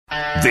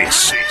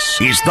This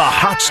is the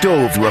Hot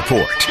Stove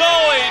Report.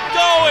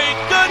 Goodbye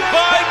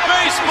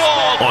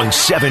baseball! On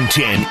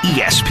 710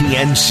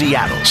 ESPN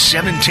Seattle,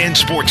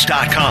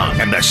 710sports.com,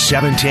 and the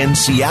 710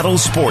 Seattle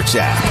Sports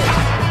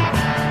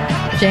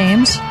app.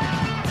 James.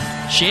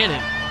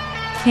 Shannon.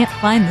 Can't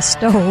find the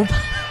stove.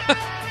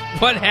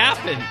 What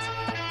happened?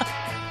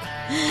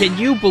 Can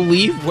you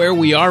believe where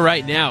we are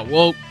right now?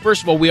 Well,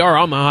 first of all, we are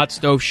on the Hot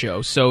Stove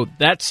Show, so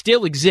that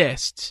still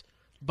exists,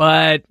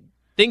 but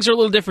things are a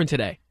little different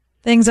today.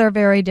 Things are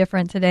very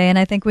different today, and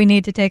I think we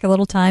need to take a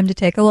little time to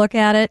take a look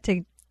at it,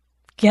 to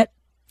get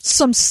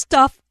some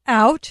stuff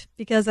out,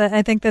 because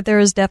I think that there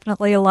is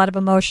definitely a lot of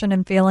emotion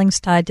and feelings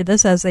tied to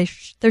this, as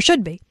there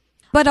should be.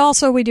 But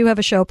also, we do have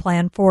a show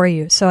planned for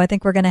you. So I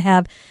think we're going to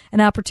have an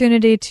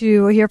opportunity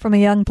to hear from a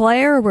young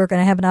player. We're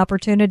going to have an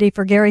opportunity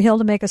for Gary Hill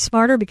to make us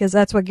smarter, because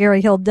that's what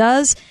Gary Hill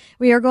does.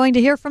 We are going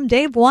to hear from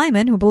Dave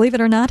Wyman, who, believe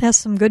it or not, has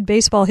some good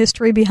baseball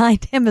history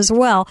behind him as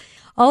well.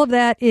 All of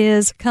that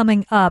is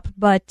coming up,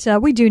 but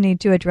we do need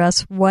to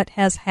address what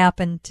has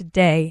happened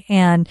today.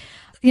 And,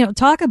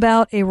 talk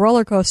about a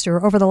roller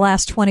coaster over the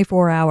last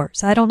 24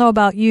 hours. I don't know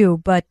about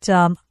you, but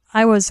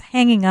I was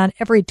hanging on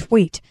every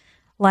tweet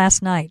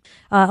last night.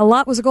 A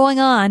lot was going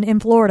on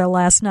in Florida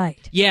last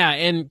night. Yeah,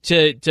 and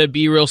to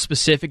be real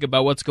specific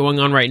about what's going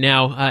on right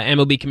now,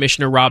 MLB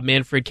Commissioner Rob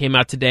Manfred came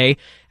out today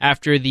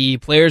after the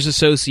Players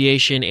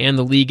Association and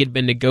the league had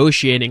been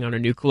negotiating on a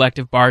new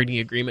collective bargaining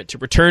agreement to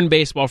return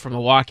baseball from the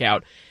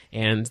lockout.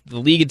 And the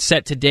league had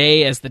set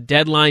today as the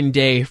deadline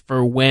day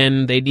for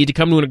when they need to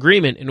come to an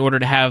agreement in order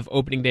to have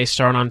opening day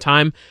start on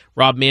time.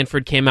 Rob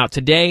Manfred came out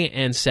today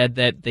and said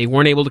that they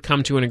weren't able to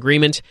come to an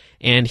agreement,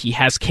 and he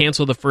has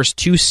canceled the first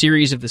 2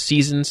 series of the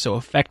season, so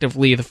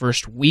effectively the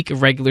first week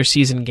of regular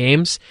season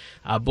games.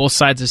 Both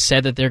sides have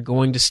said that they're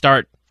going to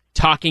start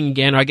talking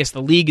again. I guess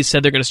the league has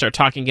said they're going to start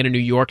talking again in New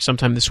York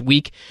sometime this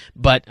week.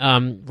 But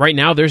right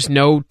now, there's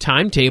no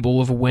timetable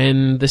of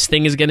when this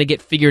thing is going to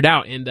get figured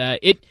out. And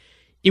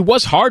it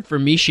was hard for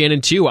me, Shannon,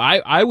 too.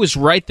 I was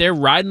right there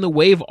riding the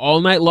wave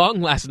all night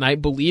long last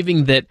night,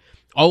 believing that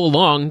all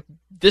along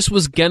this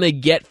was going to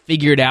get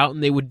figured out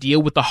and they would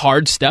deal with the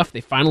hard stuff.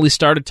 They finally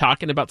started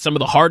talking about some of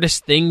the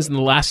hardest things in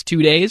the last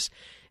 2 days,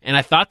 and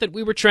I thought that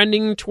we were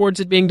trending towards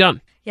it being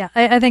done. Yeah,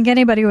 I think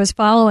anybody who was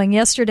following,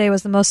 yesterday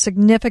was the most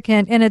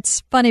significant, and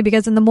it's funny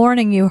because in the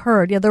morning you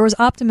heard, there was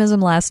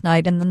optimism last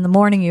night, and in the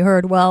morning you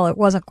heard, well, it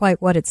wasn't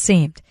quite what it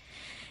seemed.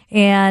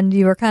 And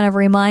you were kind of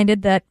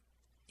reminded that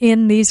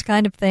in these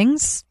kind of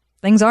things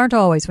aren't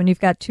always. When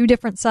you've got 2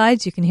 different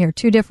sides, you can hear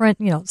 2 different,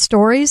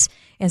 stories,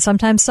 and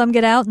sometimes some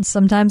get out and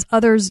sometimes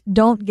others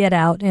don't get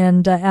out.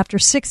 And after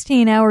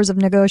 16 hours of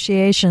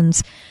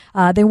negotiations,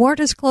 they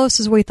weren't as close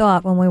as we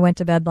thought when we went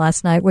to bed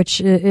last night,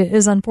 which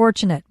is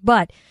unfortunate,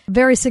 but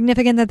very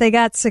significant that they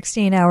got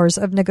 16 hours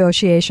of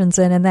negotiations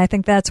in, and I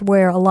think that's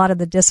where a lot of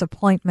the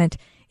disappointment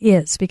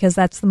is, because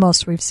that's the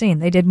most we've seen.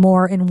 They did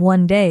more in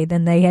 1 day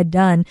than they had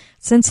done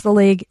since the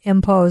league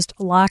imposed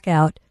a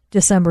lockout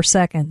December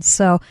 2nd.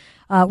 So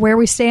where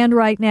we stand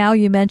right now,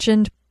 you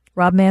mentioned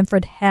Rob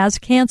Manfred has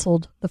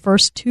canceled the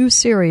first 2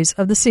 series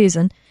of the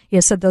season. He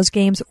has said those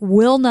games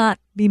will not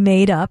be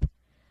made up.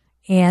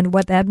 And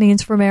what that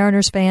means for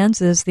Mariners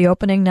fans is the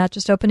opening, not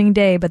just opening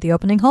day, but the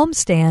opening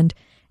homestand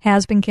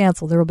has been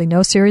canceled. There will be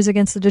no series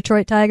against the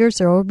Detroit Tigers.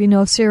 There will be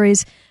no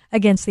series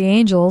against the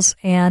Angels.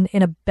 And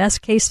in a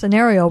best-case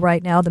scenario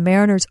right now, the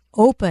Mariners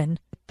open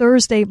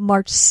Thursday,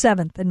 March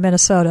 7th in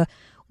Minnesota,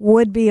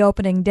 would be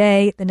opening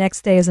day. The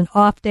next day is an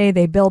off day.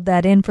 They build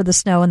that in for the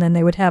snow, and then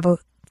they would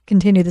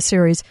continue the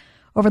series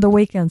over the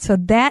weekend. So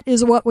that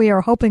is what we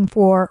are hoping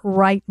for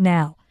right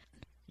now.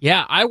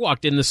 Yeah, I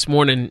walked in this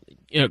morning,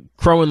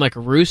 crowing like a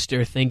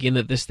rooster, thinking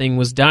that this thing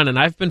was done, and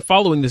I've been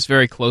following this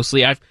very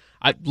closely.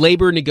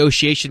 Labor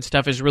negotiation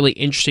stuff is really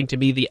interesting to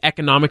me. The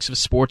economics of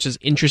sports is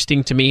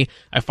interesting to me.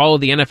 I follow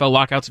the NFL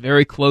lockouts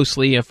very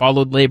closely. I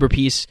followed labor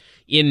peace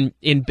in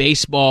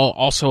baseball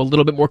also a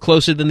little bit more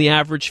closer than the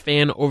average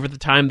fan over the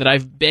time that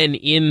I've been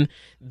in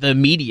the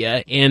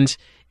media. And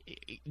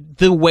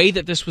the way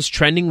that this was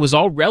trending was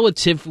all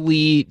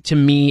relatively, to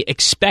me,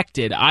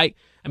 expected.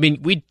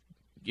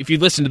 If you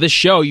listen to this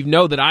show, you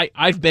know that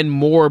I've been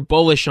more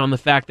bullish on the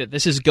fact that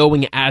this is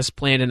going as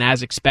planned and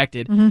as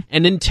expected. Mm-hmm.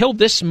 And until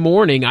this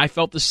morning, I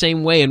felt the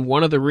same way. And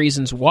one of the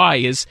reasons why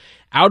is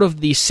out of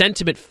the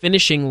sentiment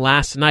finishing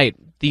last night,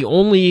 the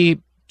only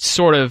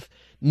sort of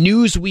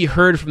news we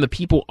heard from the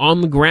people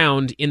on the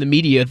ground in the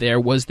media there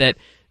was that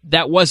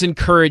was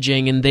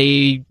encouraging and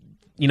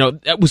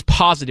that was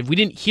positive. We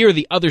didn't hear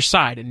the other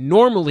side. And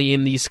normally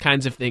in these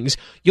kinds of things,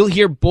 you'll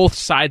hear both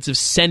sides of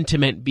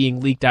sentiment being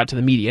leaked out to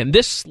the media. And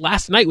this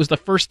last night was the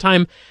first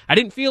time I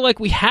didn't feel like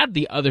we had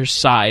the other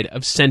side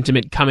of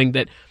sentiment coming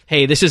that,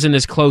 hey, this isn't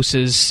as close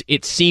as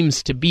it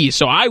seems to be.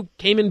 So I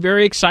came in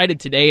very excited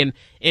today and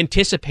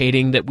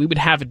anticipating that we would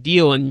have a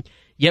deal, and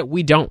yet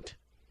we don't.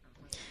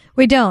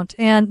 We don't.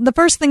 And the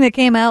first thing that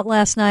came out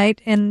last night,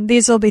 and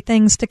these will be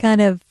things to kind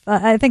of,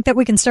 I think that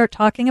we can start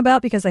talking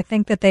about because I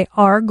think that they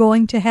are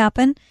going to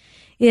happen,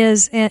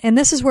 is, and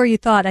this is where you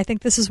thought, I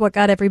think this is what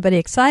got everybody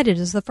excited,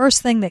 is the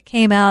first thing that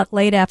came out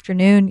late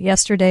afternoon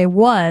yesterday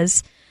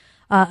was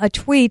a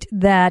tweet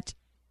that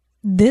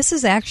this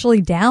is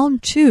actually down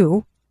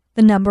to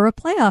the number of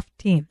playoff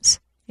teams.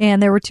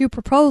 And there were two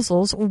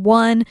proposals,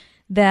 one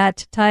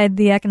that tied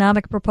the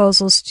economic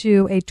proposals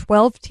to a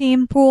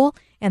 12-team pool,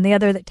 and the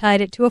other that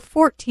tied it to a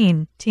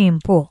 14-team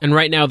pool. And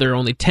right now there are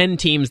only 10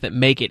 teams that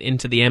make it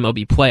into the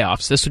MLB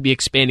playoffs. This would be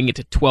expanding it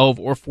to 12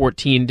 or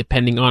 14,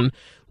 depending on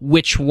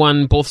which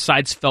one both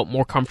sides felt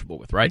more comfortable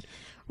with, right?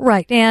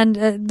 Right,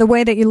 and the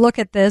way that you look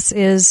at this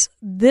is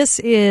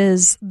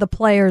the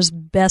player's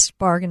best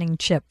bargaining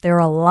chip. There are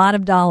a lot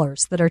of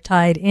dollars that are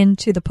tied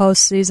into the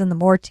postseason. The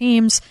more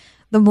teams,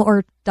 the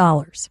more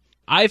dollars.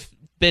 I've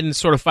been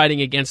sort of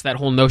fighting against that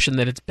whole notion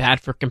that it's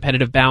bad for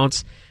competitive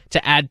balance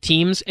to add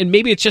teams, and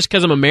maybe it's just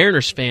because I'm a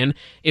Mariners fan.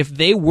 If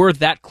they were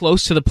that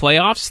close to the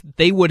playoffs,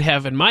 they would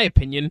have, in my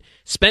opinion,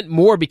 spent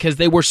more because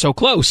they were so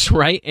close,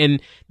 right?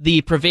 And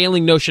the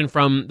prevailing notion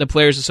from the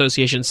Players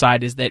Association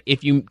side is that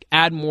if you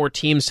add more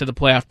teams to the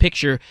playoff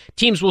picture,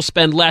 teams will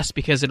spend less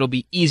because it'll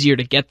be easier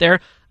to get there.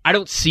 I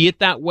don't see it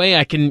that way.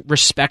 I can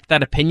respect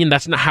that opinion.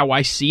 That's not how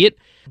I see it.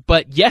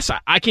 But yes,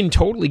 I can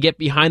totally get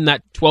behind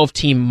that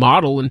 12-team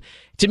model, and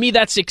to me,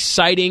 that's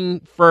exciting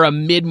for a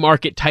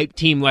mid-market type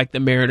team like the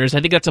Mariners.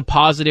 I think that's a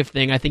positive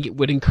thing. I think it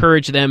would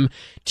encourage them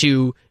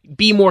to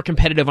be more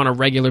competitive on a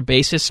regular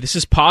basis. This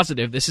is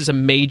positive. This is a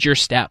major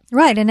step.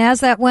 Right, and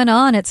as that went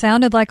on, it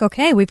sounded like,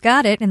 okay, we've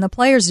got it, and the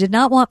players did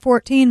not want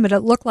 14, but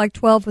it looked like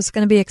 12 was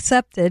going to be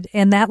accepted,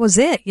 and that was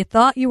it. You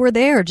thought you were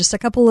there. Just a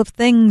couple of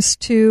things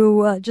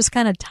to just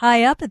kind of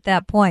tie up at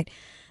that point.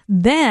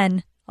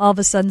 Then, all of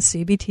a sudden,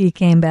 CBT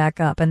came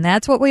back up, and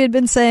that's what we had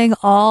been saying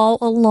all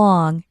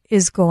along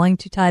is going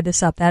to tie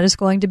this up. That is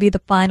going to be the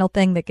final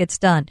thing that gets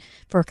done.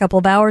 For a couple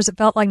of hours, it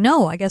felt like,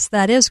 no, I guess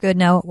that is good.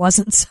 No, it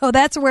wasn't. So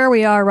that's where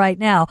we are right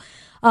now.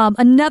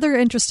 Another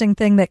interesting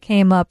thing that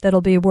came up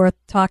that'll be worth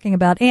talking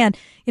about, and,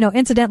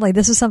 incidentally,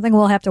 this is something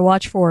we'll have to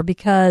watch for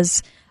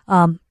because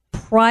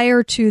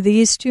prior to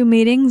these two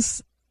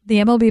meetings, the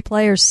MLB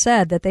players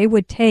said that they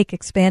would take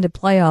expanded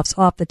playoffs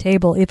off the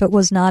table if it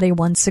was not a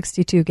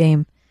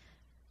 162-game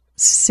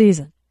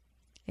season.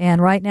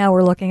 And right now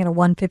we're looking at a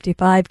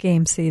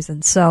 155-game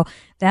season. So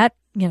that,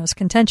 as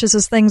contentious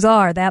as things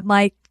are, that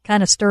might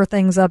kind of stir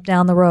things up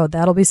down the road.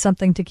 That'll be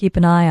something to keep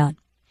an eye on.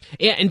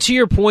 Yeah, and to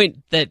your point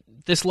that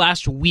this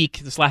last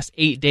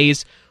 8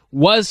 days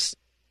was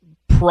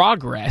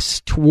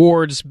progress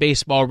towards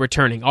baseball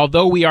returning.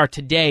 Although we are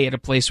today at a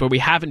place where we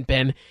haven't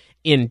been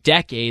in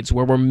decades,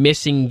 where we're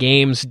missing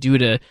games due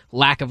to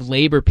lack of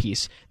labor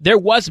peace, there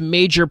was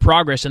major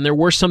progress, and there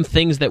were some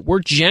things that were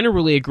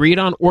generally agreed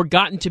on or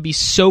gotten to be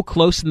so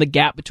close in the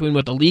gap between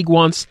what the league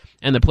wants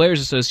and the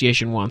Players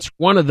Association wants.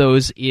 One of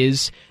those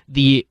is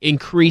the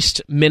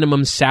increased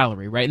minimum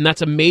salary, right? And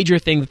that's a major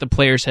thing that the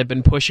players have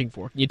been pushing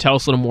for. Can you tell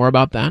us a little more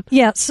about that?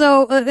 Yeah,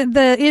 so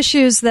the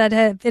issues that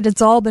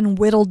it's all been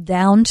whittled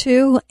down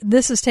to,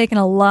 this has taken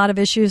a lot of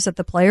issues that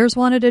the players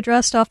wanted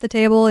addressed off the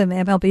table, and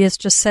MLB has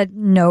just said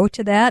no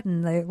to that,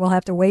 and they will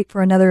have to wait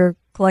for another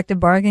collective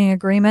bargaining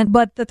agreement.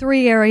 But the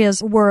three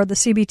areas were the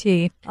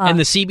CBT. And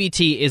the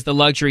CBT is the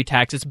luxury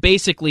tax. It's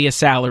basically a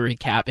salary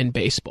cap in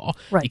baseball.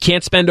 Right. You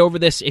can't spend over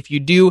this. If you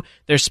do,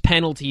 there's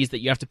penalties that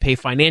you have to pay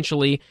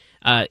financially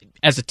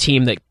as a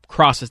team that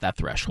crosses that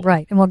threshold.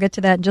 Right, and we'll get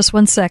to that in just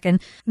 1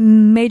 second.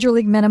 Major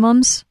league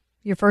minimums.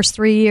 Your first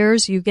 3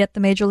 years, you get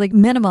the major league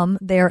minimum.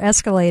 They are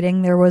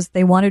escalating.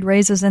 They wanted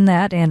raises in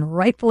that, and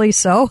rightfully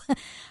so.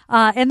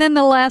 And then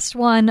the last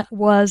one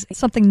was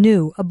something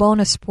new, a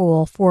bonus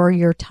pool for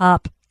your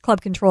top club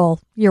control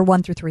year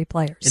 1 through 3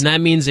 players. And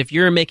that means if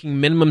you're making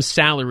minimum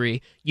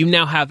salary, you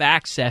now have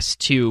access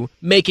to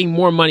making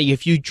more money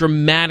if you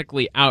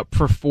dramatically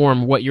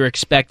outperform what you're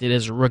expected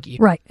as a rookie.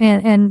 Right.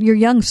 And your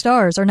young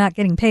stars are not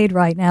getting paid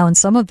right now, and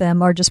some of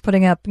them are just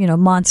putting up,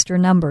 monster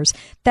numbers.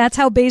 That's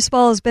how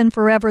baseball has been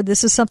forever.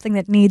 This is something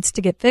that needs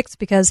to get fixed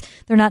because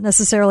they're not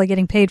necessarily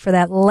getting paid for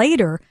that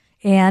later,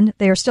 and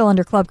they are still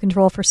under club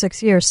control for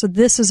 6 years. So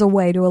this is a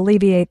way to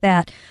alleviate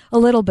that a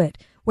little bit.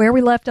 Where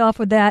we left off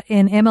with that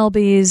in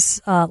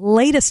MLB's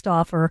latest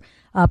offer,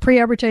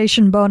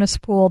 pre-arbitration bonus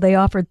pool, they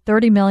offered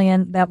 $30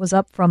 million. That was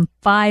up from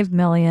 $5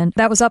 million.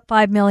 That was up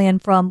 $5 million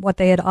from what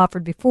they had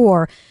offered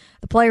before.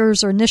 The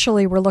players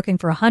initially were looking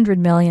for $100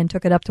 million,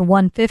 took it up to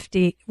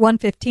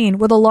 $115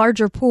 with a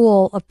larger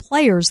pool of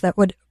players that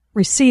would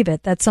receive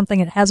it. That's something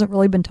that hasn't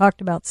really been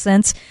talked about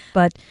since,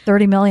 but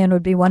 $30 million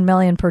would be $1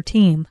 million per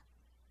team,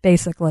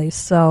 basically.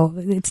 So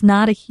it's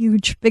not a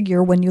huge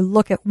figure when you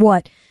look at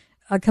what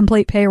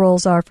complete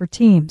payrolls are for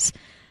teams.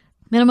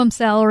 Minimum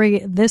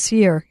salary this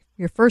year,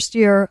 your first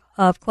year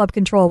of club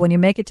control, when you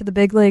make it to the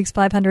big leagues,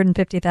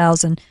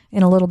 $550,000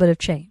 and a little bit of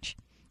change.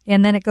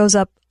 And then it goes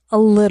up a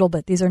little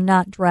bit. These are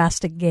not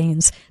drastic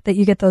gains that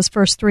you get those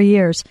first 3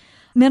 years.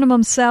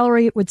 Minimum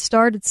salary would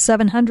start at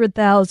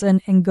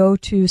 $700,000 and go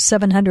to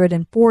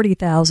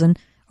 $740,000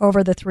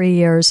 over the 3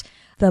 years.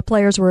 The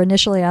players were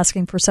initially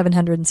asking for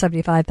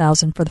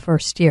 $775,000 for the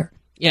first year.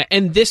 Yeah,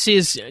 and this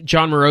is,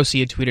 John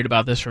Morosi had tweeted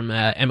about this from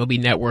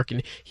MLB Network,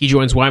 and he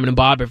joins Wyman and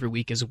Bob every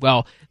week as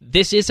well.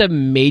 This is a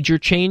major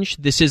change.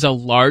 This is a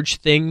large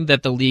thing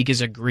that the league has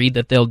agreed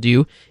that they'll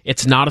do.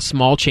 It's not a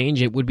small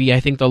change. It would be, I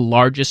think, the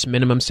largest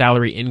minimum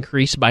salary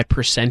increase by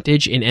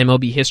percentage in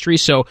MLB history.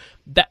 So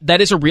that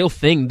is a real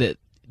thing that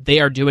they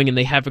are doing and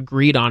they have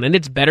agreed on. And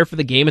it's better for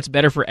the game. It's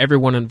better for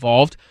everyone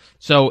involved.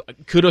 So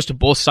kudos to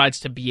both sides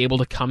to be able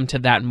to come to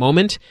that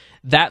moment.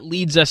 That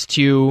leads us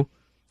to...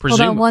 Hold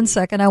on one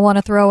second. I want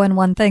to throw in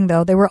one thing,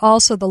 though. They were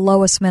also the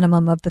lowest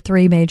minimum of the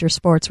three major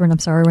sports. I'm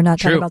sorry, we're not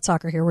talking about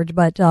soccer here,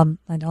 but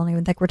I don't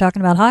even think we're talking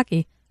about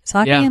hockey. Is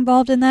hockey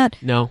involved in that?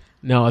 No,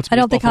 it's baseball, I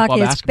don't think football,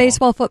 hockey is. basketball.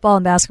 Baseball, football,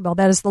 and basketball.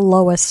 That is the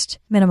lowest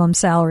minimum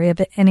salary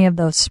of any of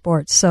those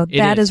sports. So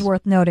that is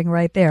worth noting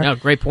right there. No,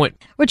 great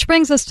point. Which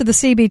brings us to the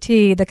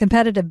CBT, the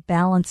competitive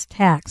balance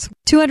tax.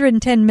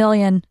 $210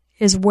 million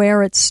is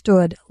where it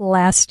stood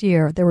last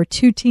year. There were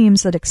 2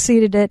 teams that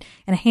exceeded it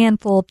and a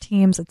handful of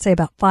teams, let's say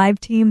about 5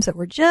 teams that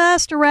were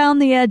just around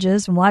the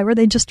edges. And why were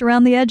they just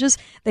around the edges?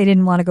 They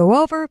didn't want to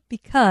go over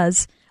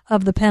because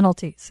of the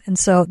penalties. And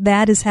so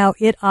that is how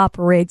it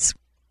operates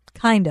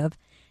kind of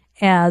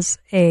as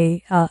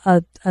a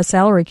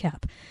salary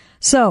cap.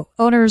 So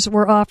owners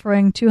were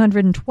offering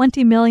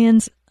 $220 million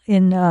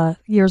in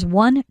years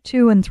 1,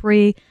 2, and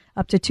 3,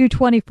 up to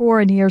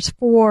 $224 in years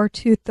 4,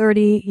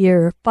 $230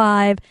 year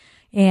 5.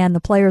 And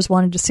the players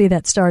wanted to see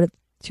that start at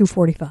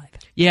 $245.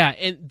 Yeah,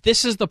 and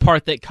this is the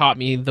part that caught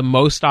me the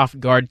most off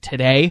guard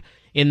today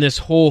in this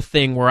whole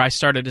thing where I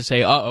started to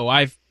say,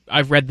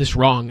 I've read this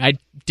wrong. I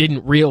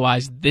didn't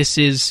realize this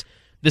is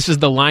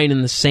the line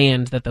in the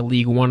sand that the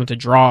league wanted to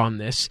draw on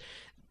this.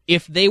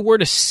 If they were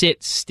to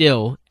sit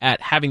still at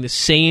having the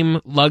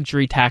same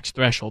luxury tax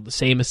threshold, the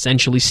same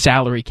essentially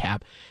salary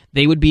cap,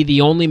 they would be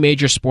the only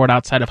major sport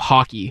outside of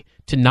hockey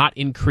to not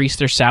increase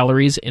their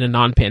salaries in a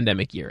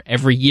non-pandemic year.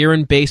 Every year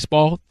in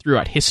baseball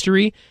throughout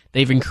history,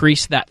 they've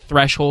increased that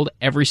threshold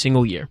every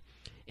single year.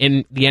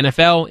 In the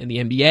NFL, in the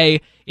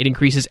NBA, it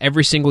increases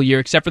every single year,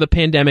 except for the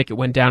pandemic. It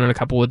went down in a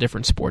couple of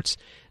different sports.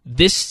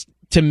 This,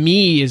 to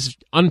me, is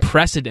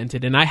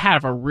unprecedented, and I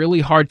have a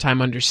really hard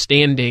time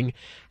understanding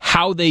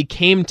how they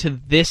came to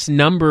this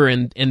number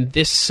and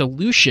this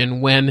solution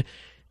when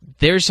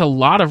there's a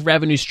lot of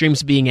revenue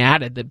streams being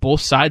added that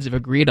both sides have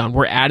agreed on.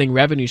 We're adding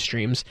revenue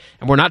streams,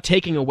 and we're not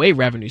taking away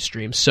revenue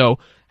streams. So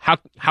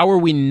how are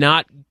we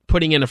not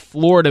putting in a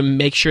floor to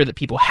make sure that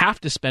people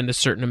have to spend a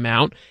certain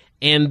amount?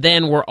 And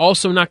then we're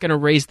also not going to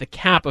raise the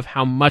cap of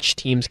how much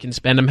teams can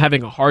spend. I'm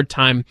having a hard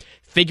time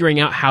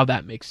figuring out how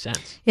that makes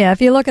sense. Yeah,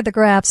 if you look at the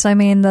graphs, I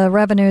mean, the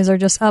revenues are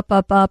just up,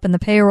 and the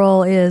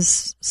payroll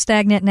is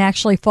stagnant and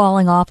actually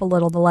falling off a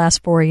little the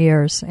last 4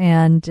 years.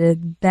 And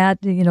that,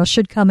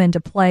 should come into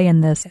play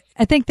in this.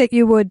 I think that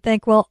you would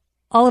think, well,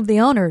 all of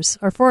the owners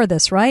are for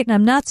this, right? And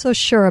I'm not so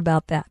sure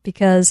about that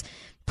because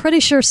pretty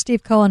sure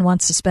Steve Cohen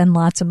wants to spend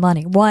lots of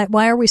money.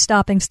 Why are we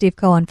stopping Steve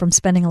Cohen from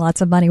spending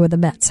lots of money with the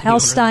Mets? Hal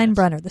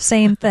Steinbrenner, the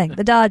same thing.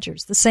 The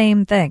Dodgers, the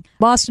same thing.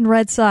 Boston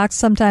Red Sox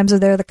sometimes are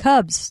there. The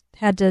Cubs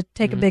had to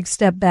take a big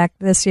step back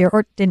this year,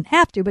 or didn't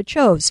have to, but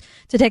chose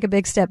to take a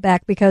big step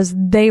back because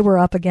they were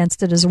up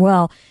against it as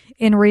well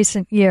in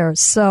recent years.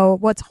 So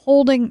what's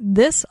holding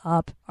this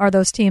up are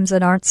those teams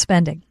that aren't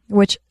spending,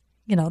 which,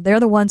 they're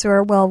the ones who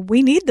are, well,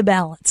 we need the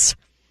balance.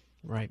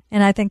 Right.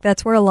 And I think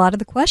that's where a lot of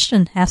the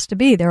question has to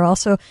be. There are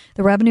also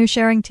the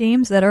revenue-sharing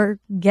teams that are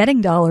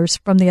getting dollars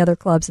from the other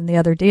clubs and the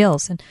other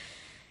deals. And,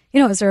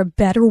 is there a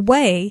better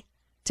way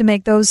to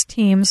make those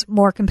teams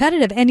more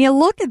competitive? And you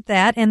look at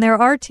that, and there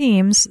are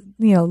teams,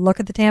 look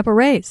at the Tampa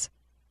Rays.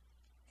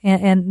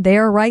 And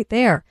they're right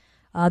there.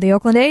 The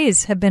Oakland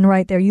A's have been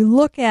right there. You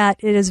look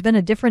at, it has been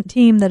a different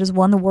team that has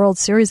won the World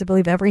Series, I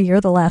believe, every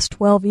year the last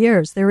 12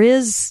 years. There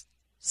is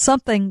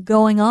something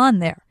going on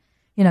there.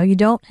 You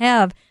don't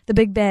have the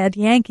big bad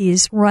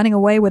Yankees running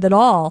away with it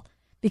all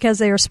because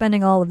they are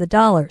spending all of the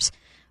dollars.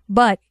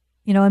 But,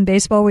 in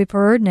baseball we've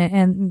heard,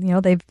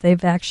 and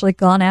they've actually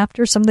gone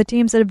after some of the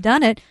teams that have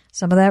done it.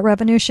 Some of that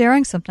revenue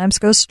sharing sometimes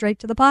goes straight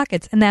to the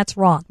pockets, and that's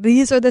wrong.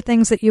 These are the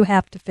things that you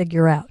have to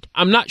figure out.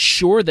 I'm not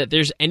sure that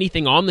there's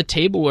anything on the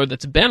table or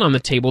that's been on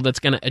the table that's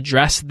going to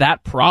address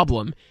that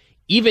problem,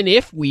 even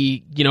if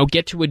we,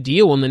 get to a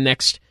deal in the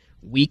next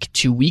week,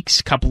 2 weeks,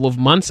 couple of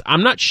months.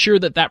 I'm not sure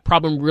that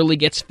problem really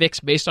gets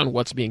fixed based on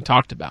what's being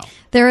talked about.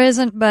 There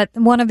isn't, but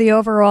one of the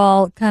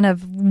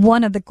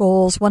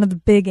goals, one of the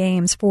big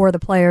aims for the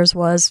players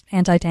was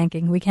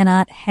anti-tanking. We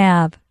cannot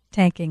have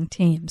tanking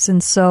teams.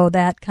 And so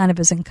that kind of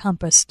is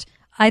encompassed,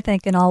 I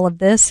think, in all of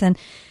this. And,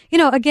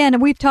 again,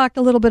 we've talked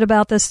a little bit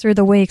about this through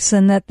the weeks,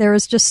 and that there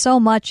is just so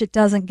much it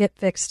doesn't get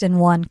fixed in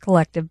one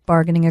collective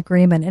bargaining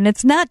agreement. And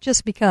it's not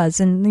just because,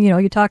 and,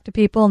 you talk to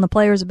people, and the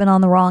players have been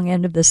on the wrong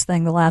end of this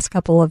thing the last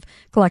couple of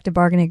collective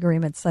bargaining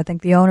agreements. I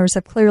think the owners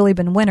have clearly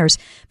been winners.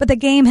 But the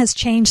game has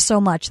changed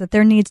so much that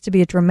there needs to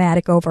be a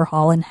dramatic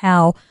overhaul in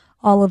how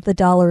all of the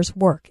dollars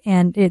work.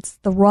 And it's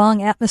the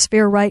wrong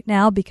atmosphere right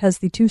now because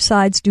the two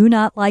sides do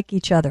not like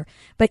each other.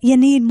 But you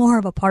need more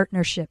of a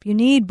partnership. You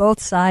need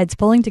both sides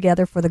pulling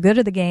together for the good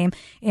of the game,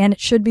 and it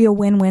should be a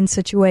win-win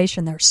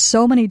situation. There's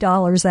so many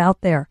dollars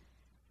out there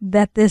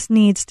that this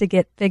needs to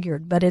get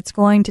figured, but it's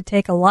going to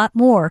take a lot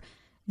more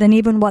than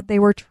even what they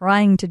were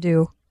trying to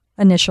do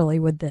initially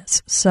with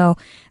this. So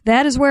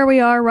that is where we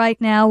are right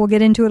now. We'll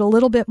get into it a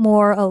little bit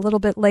more a little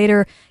bit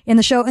later in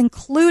the show,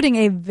 including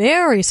a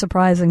very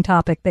surprising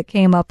topic that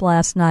came up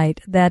last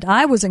night that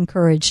I was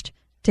encouraged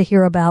to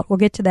hear about. We'll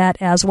get to that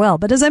as well.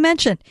 But as I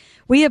mentioned,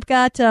 we have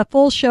got a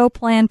full show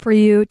planned for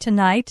you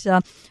tonight.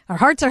 Our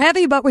hearts are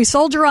heavy, but we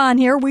soldier on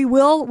here. We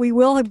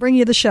will bring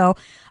you the show.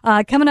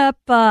 Coming up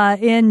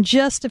in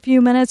just a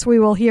few minutes, we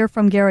will hear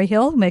from Gary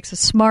Hill, who makes us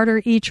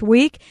smarter each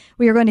week.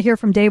 We are going to hear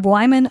from Dave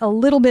Wyman a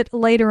little bit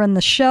later in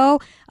the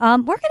show. We're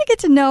going to get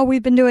to know,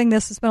 we've been doing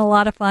this. It's been a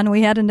lot of fun.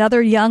 We had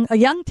a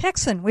young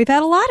Texan. We've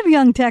had a lot of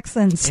young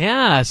Texans.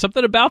 Yeah,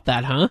 something about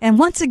that, huh? And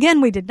once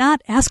again, we did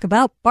not ask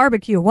about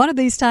barbecue. One of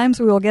these times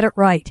we will get it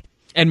right.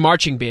 And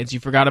marching bands, you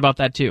forgot about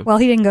that too. Well,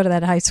 he didn't go to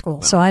that high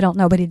school, so I don't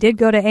know. But he did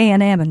go to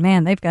A&M, and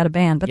man, they've got a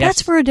band. But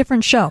That's for a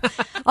different show.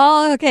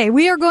 Okay,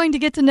 we are going to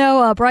get to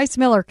know Bryce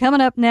Miller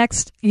coming up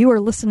next. You are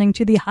listening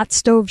to the Hot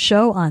Stove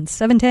Show on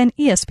 710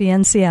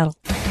 ESPN Seattle.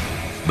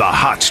 The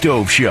Hot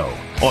Stove Show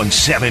on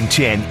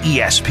 710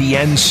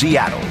 ESPN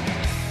Seattle.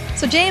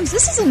 So, James,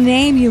 this is a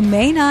name you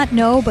may not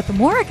know, but the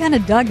more I kind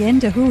of dug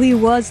into who he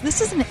was, this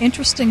is an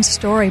interesting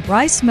story.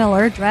 Bryce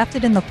Miller,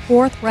 drafted in the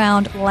 4th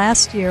round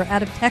last year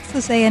out of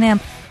Texas A&M,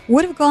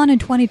 would have gone in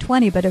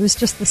 2020, but it was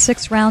just the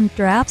 6th-round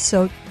draft,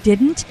 so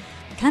didn't.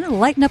 Kind of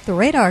lighten up the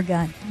radar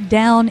gun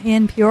down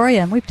in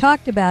Peoria, and we've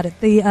talked about it,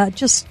 the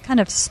just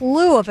kind of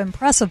slew of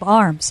impressive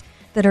arms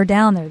that are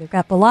down there. They've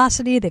got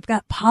velocity, they've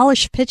got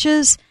polished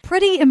pitches.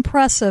 Pretty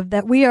impressive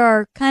that we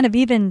are kind of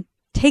even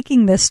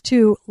taking this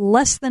to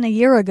less than a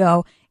year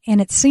ago, and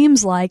it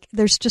seems like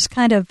there's just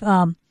kind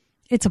of,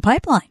 it's a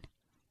pipeline.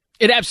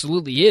 It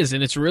absolutely is,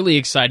 and it's really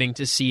exciting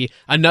to see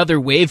another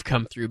wave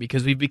come through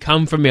because we've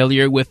become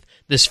familiar with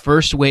this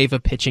first wave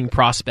of pitching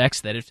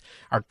prospects that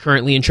are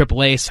currently in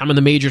AAA, some of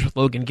the majors with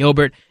Logan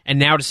Gilbert, and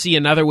now to see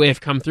another wave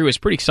come through is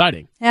pretty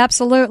exciting.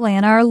 Absolutely,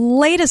 and our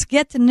latest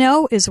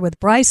get-to-know is with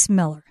Bryce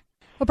Miller.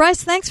 Well,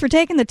 Bryce, thanks for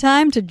taking the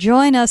time to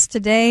join us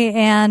today,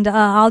 and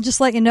I'll just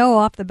let you know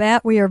off the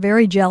bat, we are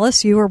very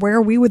jealous. You are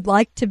where we would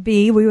like to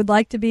be. We would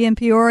like to be in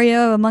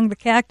Peoria among the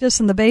cactus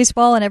and the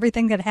baseball and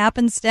everything that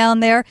happens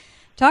down there.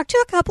 Talked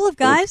to a couple of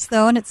guys,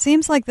 though, and it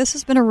seems like this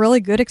has been a really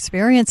good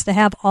experience to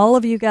have all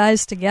of you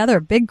guys together.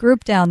 Big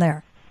group down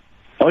there.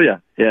 Oh, yeah.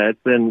 Yeah,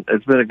 it's been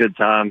a good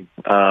time.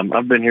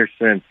 I've been here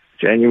since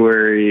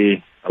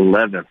January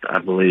 11th, I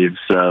believe,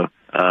 so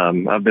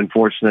I've been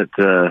fortunate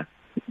to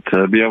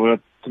be able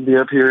to be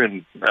up here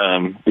and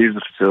use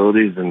the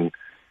facilities and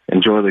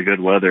enjoy the good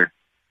weather.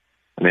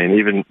 I mean,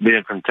 even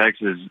being from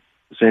Texas,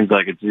 it seems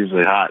like it's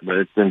usually hot, but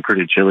it's been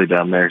pretty chilly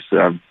down there, so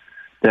I've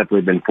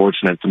definitely been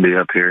fortunate to be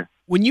up here.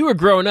 When you were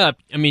growing up,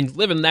 I mean,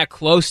 living that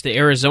close to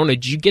Arizona,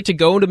 did you get to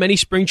go into many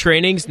spring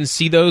trainings and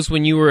see those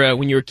when you were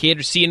a kid,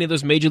 or see any of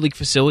those major league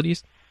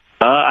facilities?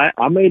 I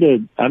made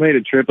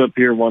a trip up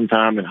here one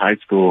time in high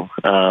school,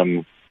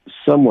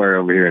 somewhere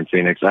over here in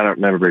Phoenix. I don't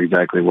remember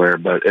exactly where,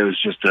 but it was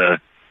just a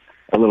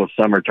little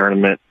summer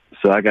tournament,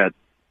 so I got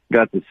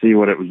to see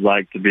what it was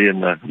like to be in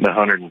the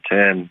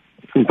 110.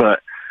 But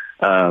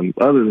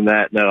other than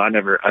that, no, I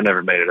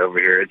never made it over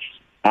here.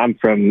 I'm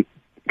from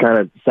kind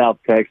of South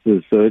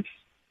Texas, so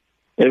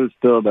it was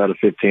still about a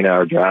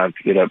 15-hour drive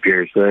to get up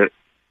here. So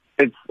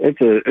it's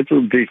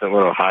a decent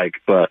little hike.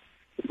 But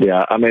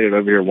yeah, I made it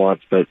over here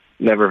once, but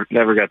never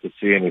got to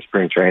see any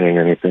spring training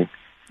or anything.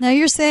 Now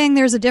you're saying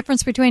there's a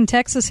difference between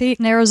Texas heat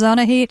and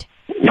Arizona heat?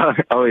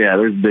 Oh yeah,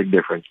 there's a big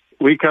difference.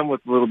 We come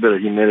with a little bit of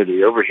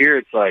humidity. Over here,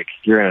 it's like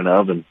you're in an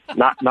oven.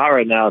 Not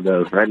right now,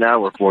 though. Right now,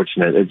 we're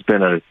fortunate. It's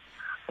been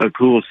a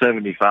cool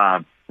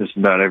 75 just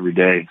about every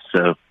day.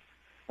 So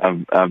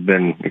I've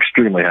been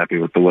extremely happy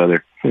with the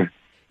weather.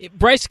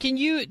 Bryce, can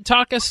you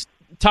talk to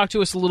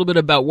us a little bit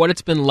about what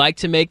it's been like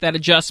to make that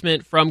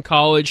adjustment from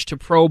college to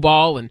pro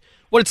ball, and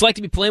what it's like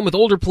to be playing with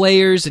older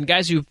players and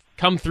guys who've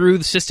come through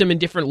the system in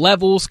different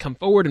levels, come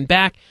forward and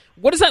back?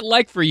 What is that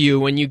like for you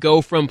when you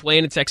go from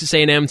playing at Texas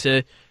A&M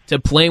to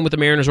playing with the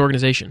Mariners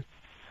organization?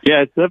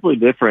 Yeah, it's definitely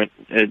different.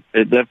 It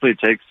definitely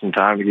takes some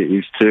time to get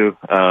used to.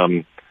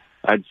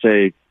 I'd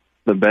say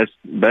the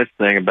best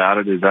thing about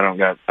it is I don't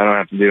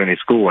have to do any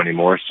school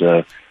anymore.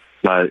 So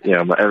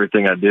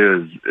everything I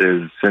do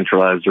is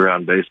centralized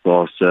around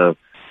baseball. So,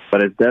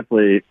 but it's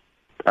definitely,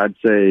 I'd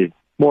say,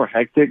 more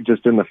hectic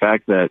just in the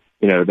fact that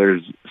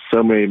there's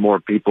so many more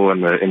people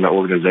in the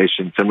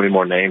organization, so many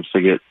more names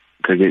to get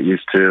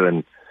used to,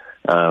 and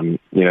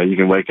you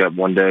can wake up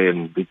one day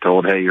and be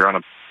told, hey, you're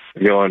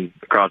going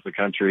across the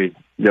country,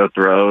 go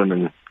throw and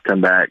then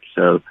come back.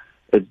 So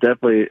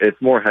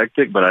it's more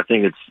hectic, but I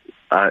think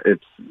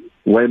it's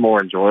way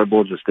more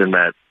enjoyable just in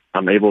that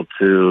I'm able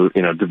to,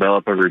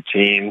 develop a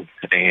routine,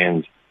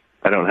 and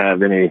I don't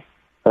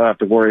have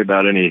to worry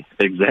about any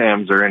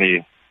exams or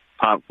any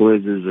pop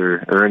quizzes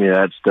or any of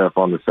that stuff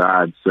on the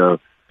side. So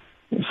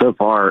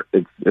far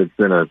it's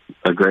been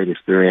a great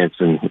experience,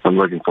 and I'm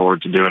looking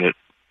forward to doing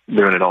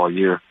it all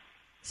year.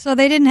 So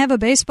they didn't have a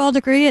baseball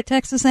degree at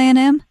Texas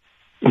A&M?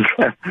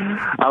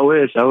 I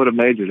wish I would have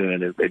majored in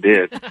it if they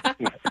did.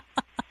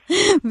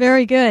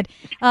 Very good.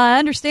 I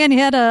understand you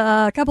had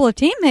a couple of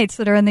teammates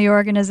that are in the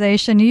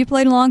organization. You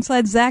played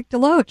alongside Zach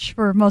DeLoach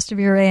for most of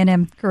your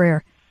A&M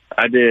career.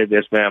 I did,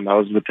 yes, ma'am. I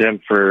was with him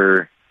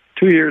for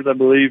 2 years, I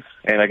believe,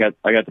 and I got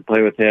to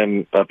play with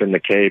him up in the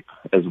Cape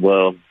as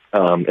well,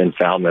 in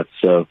Falmouth.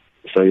 So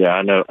yeah,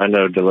 I know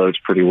DeLoach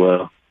pretty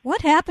well.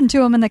 What happened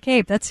to him in the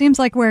Cape? That seems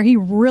like where he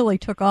really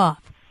took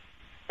off.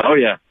 Oh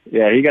yeah,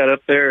 he got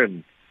up there,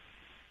 and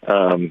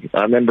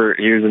I remember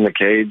he was in the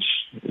cage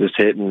just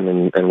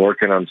hitting and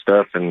working on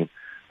stuff, and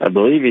I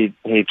believe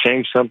he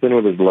changed something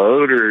with his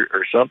load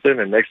or something,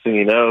 and next thing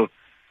you know,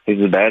 he's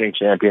the batting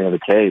champion of the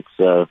Cape.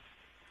 So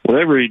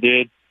whatever he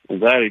did, I'm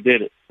glad he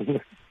did it.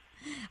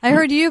 I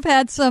heard you've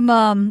had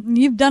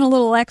you've done a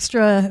little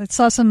extra,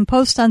 saw some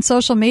posts on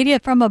social media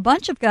from a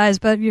bunch of guys,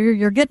 but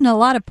you're getting a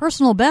lot of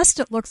personal best,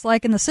 it looks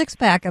like, in the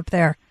six-pack up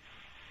there.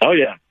 Oh,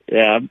 yeah.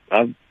 Yeah,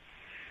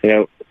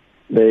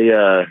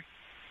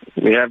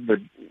 we have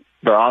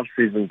the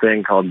off-season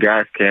thing called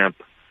Gas Camp.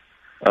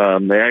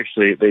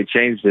 They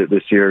changed it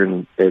this year,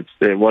 and it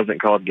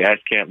wasn't called Gas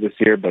Camp this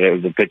year, but it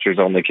was a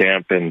pitchers-only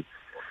camp, and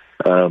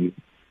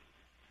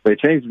they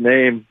changed the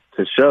name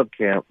to Shove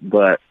Camp,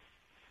 but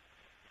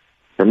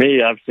for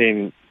me, I've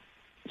seen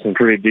some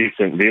pretty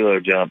decent velo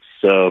jumps,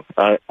 so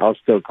I'll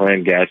still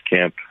claim Gas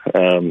Camp.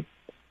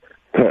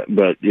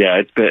 But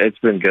yeah, it's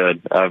been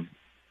good. I've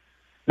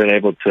been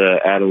able to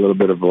add a little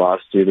bit of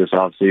velocity this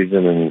off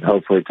season, and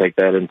hopefully take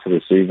that into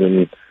the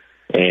season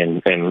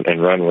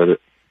and run with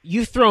it.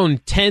 You've thrown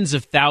tens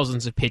of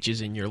thousands of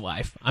pitches in your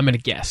life, I'm going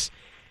to guess.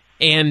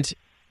 And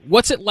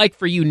what's it like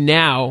for you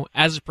now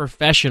as a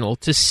professional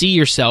to see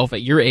yourself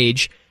at your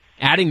age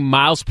adding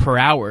miles per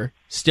hour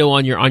still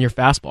on your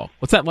fastball?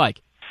 What's that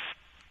like?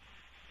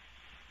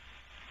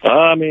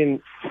 I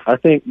mean, I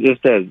think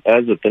just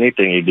as with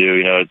anything you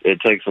do,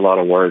 it takes a lot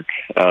of work.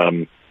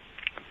 A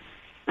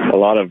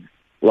lot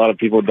of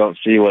people don't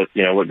see what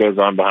goes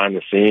on behind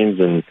the scenes,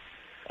 and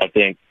I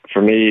think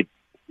for me,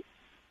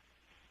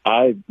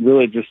 I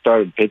really just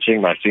started pitching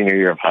my senior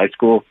year of high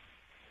school,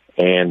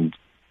 and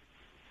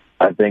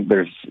I think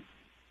there's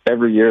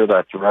every year that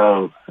I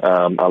throw,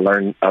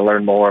 I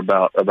learn more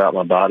about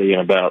my body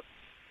and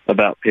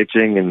about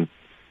pitching, and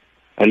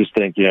I just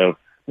think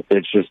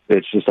it's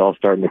just all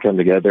starting to come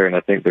together, and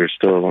I think there's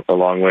still a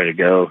long way to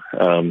go,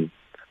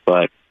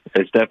 but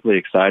it's definitely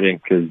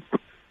exciting because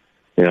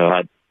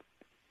I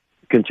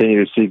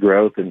continue to see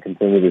growth and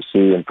continue to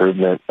see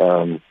improvement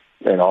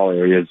in all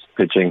areas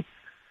pitching,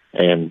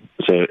 and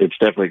so it's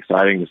definitely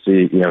exciting to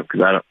see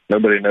because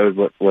nobody knows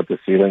what the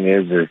ceiling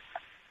is or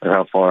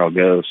how far I'll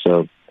go,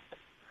 so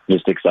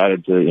just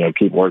excited to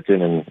keep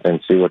working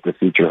and see what the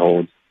future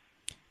holds.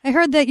 I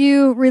heard that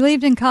you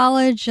relieved in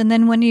college, and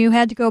then when you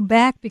had to go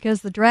back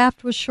because the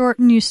draft was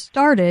shortened, you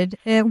started.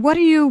 What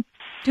are you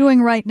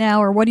doing right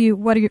now, or what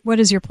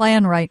is your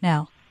plan right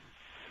now?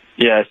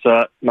 Yeah,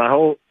 so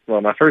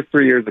my first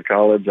 3 years of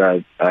college,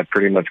 I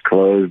pretty much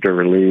closed or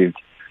relieved,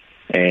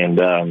 and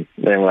then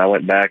when I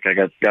went back, I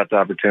got the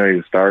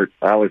opportunity to start.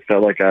 I always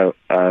felt like I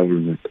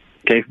was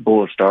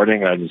capable of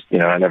starting. I just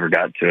I never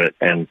got to it,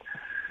 and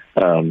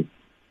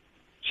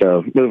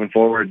so moving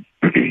forward,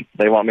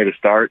 they want me to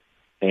start,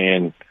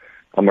 and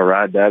I'm going to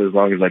ride that as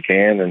long as I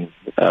can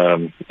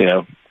and,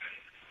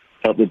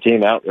 help the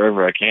team out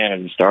wherever I can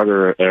as a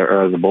starter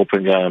or as a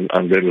bullpen guy.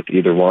 I'm good with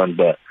either one,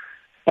 but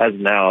as of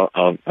now,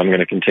 I'm going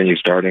to continue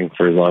starting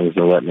for as long as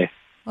they'll let me.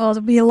 Well,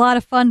 it'll be a lot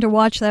of fun to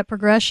watch that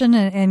progression,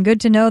 and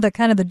good to know that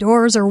kind of the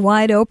doors are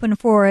wide open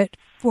for it,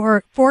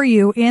 for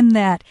you in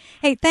that.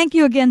 Hey, thank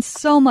you again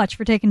so much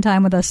for taking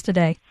time with us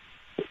today.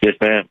 Yes,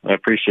 ma'am. I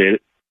appreciate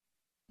it.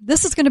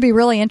 This is going to be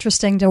really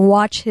interesting to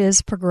watch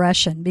his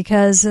progression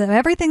because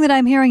everything that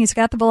I'm hearing, he's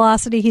got the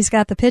velocity, he's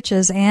got the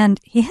pitches,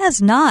 and he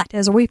has not,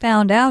 as we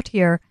found out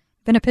here,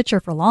 been a pitcher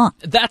for long.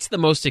 That's the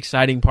most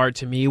exciting part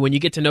to me. When you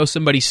get to know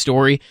somebody's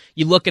story,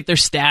 you look at their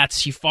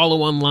stats, you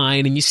follow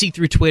online, and you see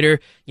through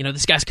Twitter,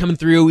 this guy's coming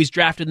through, he's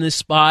drafted in this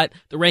spot,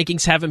 the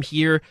rankings have him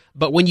here.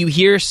 But when you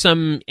hear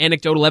some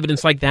anecdotal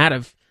evidence like that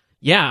of,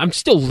 I'm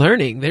still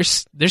learning,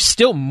 there's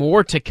still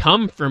more to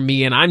come from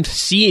me, and I'm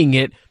seeing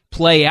it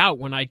play out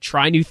when I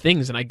try new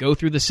things and I go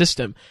through the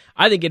system.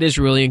 I think it is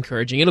really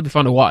encouraging. It'll be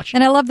fun to watch.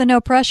 And I love the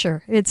no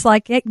pressure. It's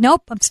like, hey,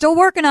 nope, I'm still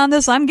working on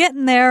this. I'm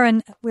getting there.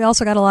 And we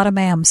also got a lot of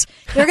mams.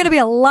 There are going to be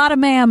a lot of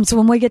mams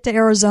when we get to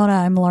Arizona,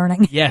 I'm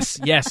learning. Yes.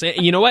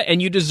 And you know what?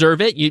 And you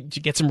deserve it. You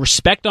get some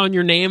respect on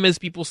your name, as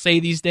people say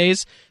these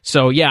days.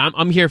 So, yeah,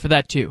 I'm here for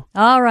that too.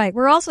 All right.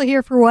 We're also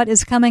here for what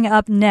is coming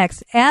up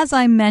next. As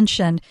I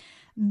mentioned,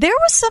 There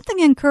was something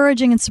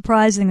encouraging and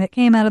surprising that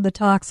came out of the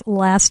talks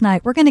last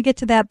night. We're going to get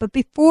to that, but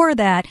before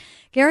that,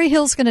 Gary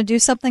Hill's going to do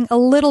something a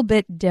little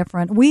bit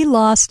different. We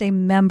lost a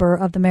member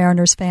of the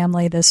Mariners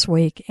family this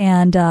week,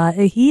 and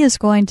he is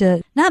going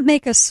to not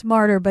make us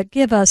smarter, but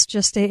give us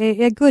just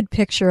a good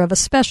picture of a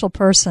special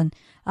person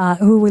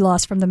who we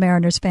lost from the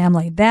Mariners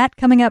family. That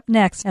coming up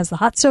next as the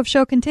Hot Stove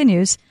Show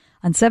continues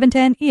on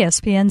 710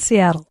 ESPN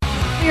Seattle.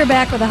 We are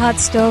back with the Hot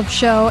Stove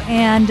Show,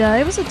 and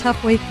it was a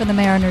tough week for the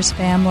Mariners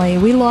family.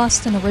 We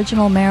lost an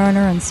original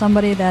Mariner and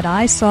somebody that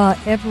I saw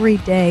every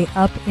day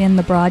up in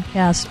the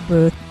broadcast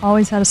booth.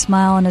 Always had a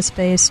smile on his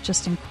face,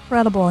 just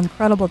incredible,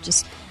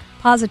 just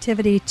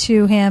positivity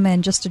to him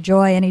and just a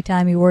joy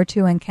anytime you were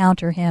to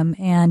encounter him.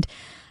 And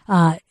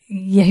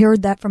you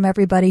heard that from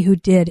everybody who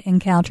did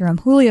encounter him.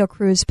 Julio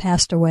Cruz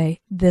passed away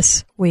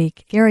this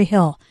week. Gary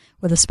Hill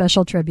with a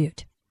special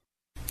tribute.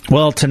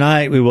 Well,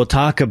 tonight we will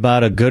talk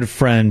about a good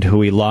friend who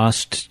we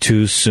lost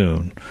too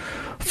soon.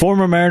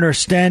 Former Mariner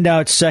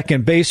standout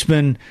second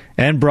baseman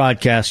and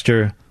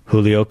broadcaster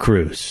Julio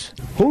Cruz.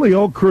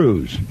 Julio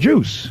Cruz,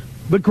 Juice,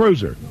 the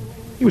Cruiser.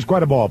 He was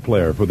quite a ball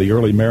player for the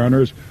early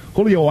Mariners.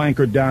 Julio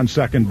anchored down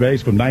second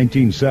base from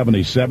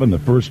 1977, the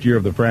first year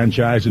of the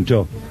franchise,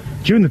 until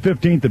June the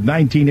 15th of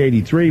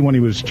 1983 when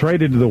he was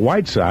traded to the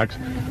White Sox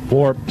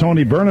for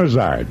Tony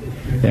Bernazard.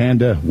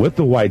 And with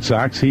the White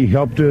Sox, he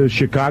helped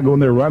Chicago in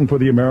their run for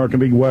the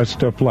American League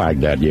West flag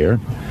that year.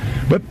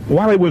 But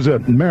while he was a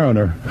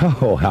Mariner,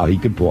 oh, how he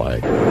could play.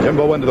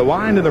 Timbo into the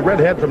wind, and the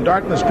redhead from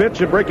Darkness pitch,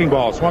 a breaking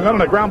ball. Swung on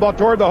and a ground ball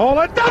toward the hole.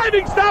 A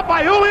diving stop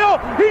by Julio.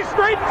 He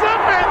straightens up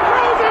and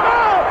throws him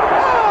out.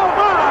 Oh,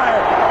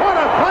 my! What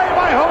a play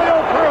by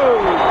Julio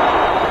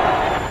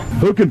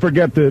Cruz. Who can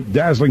forget the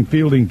dazzling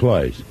fielding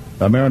plays?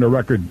 A Mariner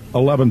record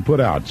 11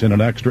 putouts in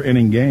an extra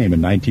inning game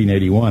in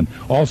 1981.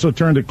 Also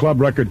turned a club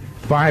record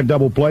 5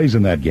 double plays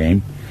in that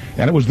game.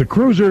 And it was the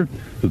Cruiser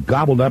who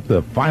gobbled up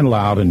the final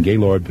out in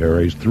Gaylord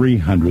Perry's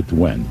 300th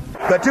win.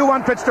 The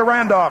 2-1 pitch to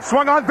Randolph.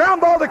 Swung on, ground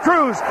ball to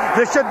Cruz.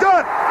 This should do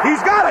it.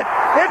 He's got it.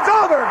 It's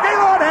over.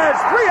 Gaylord has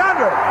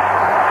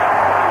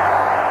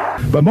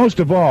 300. But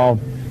most of all,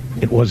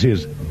 it was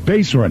his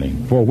base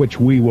running for which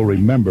we will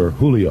remember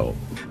Julio.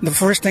 The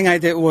first thing I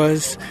did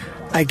was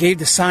I gave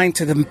the sign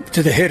to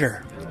the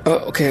hitter.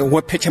 Okay,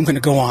 what pitch I'm going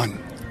to go on.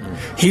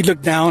 He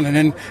looked down, and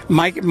then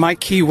my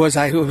key was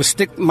I would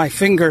stick my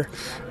finger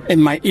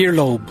in my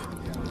earlobe.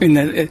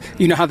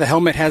 You know how the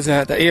helmet has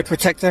the ear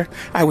protector?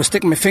 I would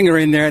stick my finger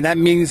in there, and that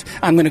means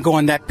I'm going to go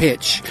on that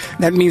pitch.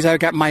 That means I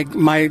got my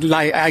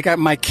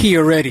key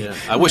already. Yeah.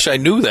 I wish I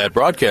knew that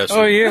broadcast.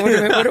 Oh yeah,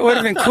 would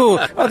have been cool.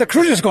 Oh, the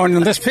Cruiser's going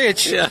on this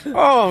pitch. Yeah.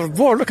 Oh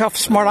boy, look how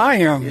smart I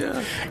am.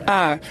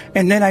 Yeah.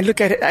 And then I look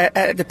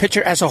at the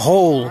pitcher as a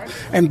whole,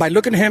 and by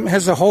looking at him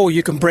as a whole,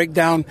 you can break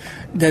down: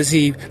 does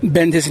he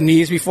bend his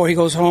knees before he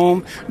goes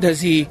home?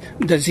 Does he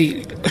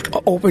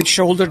open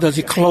shoulder? Does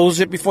he close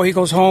it before he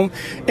goes home?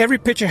 Every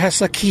pitcher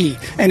has a key,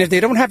 and if they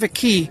don't have a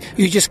key,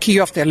 you just key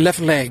off their left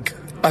leg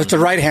as the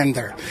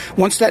right-hander.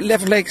 Once that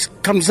left leg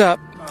comes up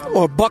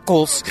or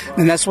buckles,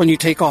 then that's when you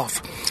take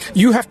off.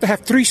 You have to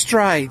have 3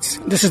 strides.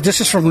 This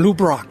is from Lou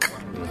Brock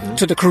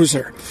to the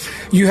Cruiser.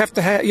 You have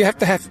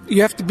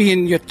to be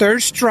in your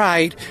 3rd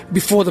stride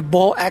before the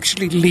ball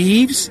actually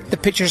leaves the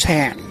pitcher's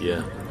hand.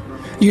 Yeah.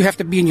 You have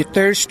to be in your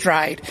 3rd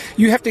stride.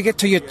 You have to get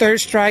to your 3rd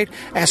stride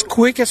as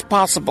quick as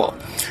possible.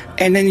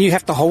 And then you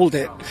have to hold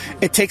it.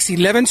 It takes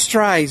 11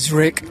 strides,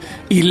 Rick.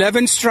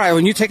 11 strides.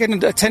 When you take a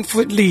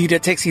 10-foot lead,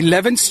 it takes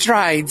 11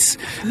 strides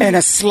and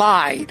a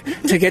slide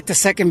to get to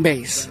second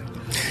base.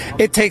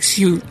 It takes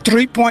you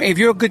if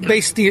you're a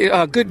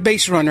good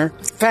base runner,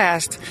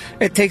 fast,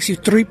 it takes you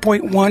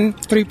 3.1,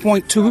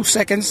 3.2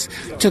 seconds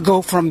to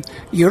go from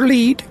your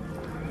lead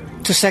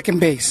to second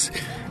base.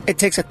 It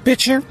takes a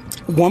pitcher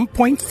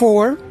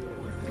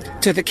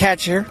 1.4 to the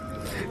catcher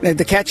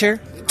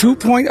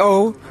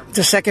 2.0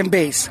 to second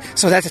base.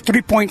 So that's a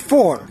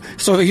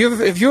 3.4. So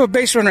if you're a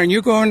base runner and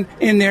you're going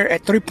in there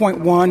at 3.1,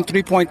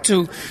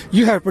 3.2,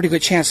 you have a pretty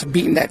good chance of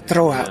beating that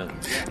throwout. Yeah.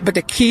 But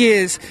the key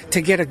is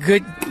to get a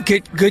good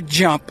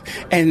jump,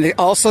 and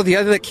also the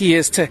other key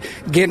is to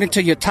get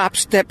into your top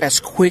step as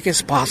quick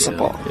as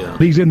possible. Yeah.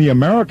 He's in the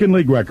American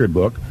League record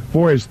book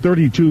for his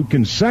 32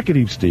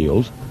 consecutive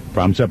steals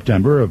from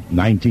September of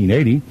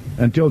 1980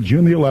 until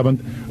June the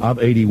 11th of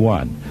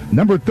 81.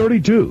 Number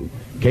 32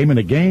 came in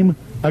a game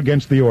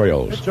against the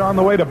Orioles. Pitch on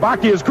the way to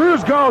Bakke as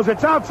Cruz goes.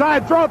 It's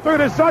outside. Throw through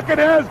to second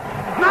is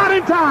not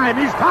in time.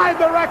 He's tied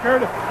the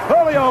record.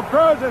 Julio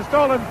Cruz has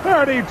stolen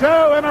 32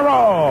 in a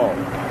row.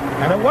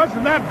 And it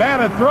wasn't that bad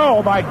a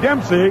throw by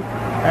Dempsey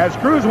as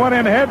Cruz went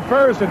in head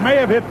first. It may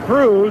have hit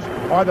Cruz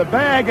or the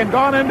bag and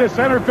gone into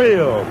center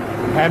field.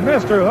 And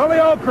Mr.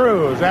 Julio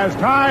Cruz has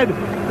tied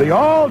the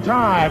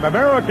all-time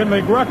American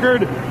League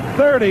record,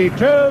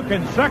 32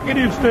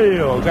 consecutive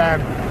steals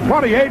and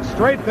 28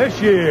 straight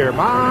this year.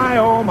 My,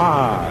 oh,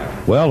 my.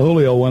 Well,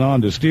 Julio went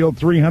on to steal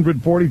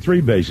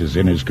 343 bases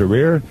in his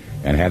career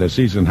and had a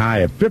season high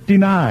of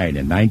 59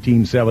 in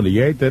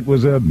 1978. That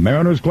was a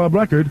Mariners Club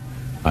record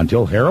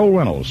until Harold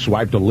Reynolds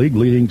swiped a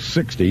league-leading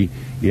 60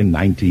 in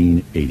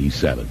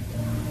 1987.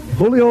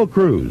 Julio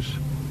Cruz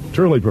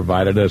truly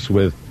provided us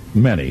with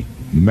many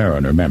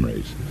Mariner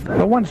memories.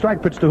 The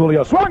one-strike pitch to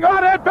Julio. Swung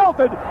on and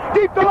belted.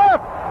 Deep to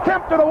left.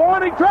 Kemp to the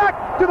warning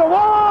track. To the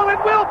wall. And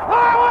will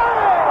fly away.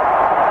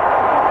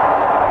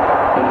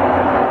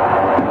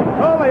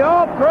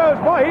 Julio Cruz.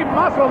 Boy, he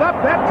muscled up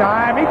that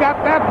time. He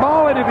got that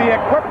ball into the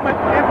equipment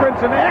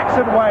entrance and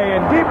exit way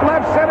in deep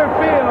left center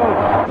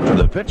field. To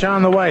the pitch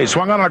on the way.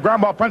 Swung on a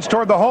ground ball. Punch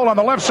toward the hole on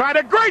the left side.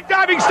 A great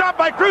diving stop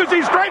by Cruz.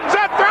 He straightens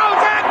up, throws,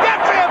 and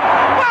gets him.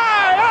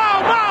 My,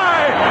 oh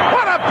my!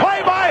 What a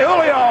play by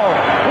Julio.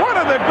 One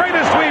of the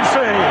greatest we've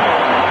seen.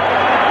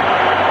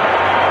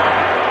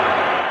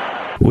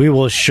 We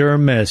will sure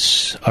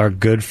miss our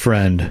good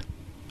friend,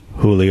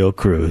 Julio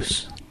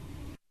Cruz.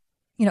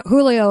 You know,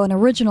 Julio, an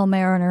original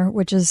Mariner,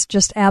 which is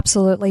just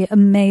absolutely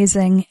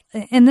amazing.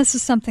 And this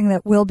is something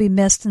that will be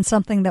missed and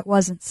something that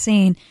wasn't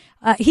seen.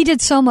 He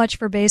did so much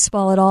for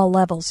baseball at all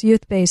levels,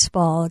 youth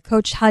baseball,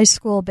 coached high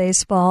school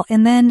baseball,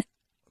 and then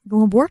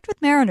worked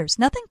with Mariners.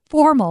 Nothing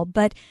formal,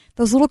 but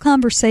those little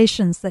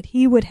conversations that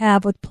he would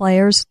have with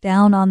players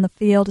down on the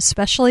field,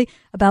 especially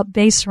about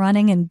base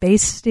running and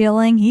base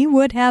stealing. He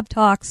would have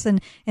talks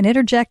and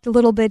interject a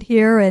little bit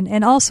here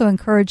and also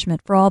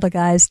encouragement for all the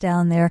guys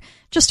down there.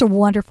 Just a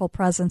wonderful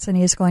presence, and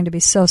he is going to be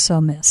so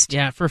missed.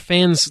 Yeah, for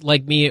fans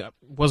like me,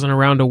 wasn't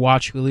around to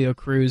watch Julio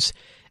Cruz.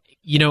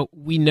 You know,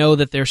 we know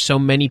that there's so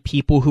many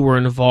people who are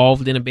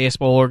involved in a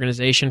baseball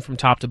organization from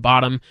top to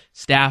bottom,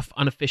 staff,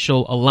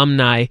 unofficial,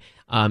 alumni.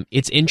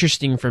 It's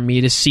interesting for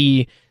me to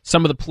see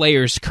some of the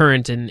players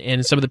current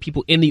and some of the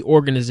people in the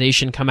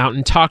organization come out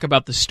and talk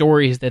about the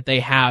stories that they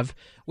have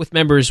with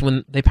members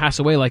when they pass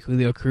away, like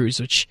Julio Cruz,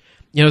 which,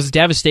 you know, is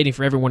devastating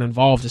for everyone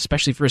involved,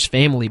 especially for his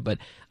family. But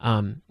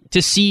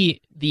to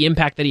see the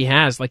impact that he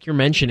has, like you're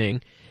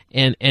mentioning,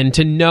 and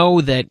to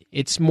know that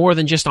it's more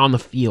than just on the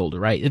field,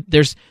 right?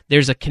 There's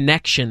a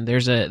connection,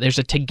 there's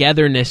a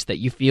togetherness that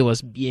you feel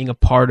as being a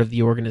part of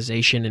the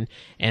organization,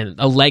 and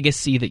a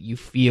legacy that you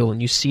feel,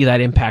 and you see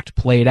that impact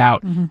played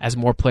out as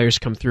more players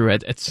come through.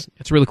 It's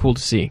really cool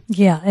to see.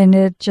 Yeah, and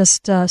it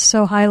just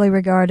so highly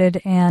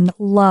regarded and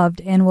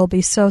loved, and will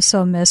be so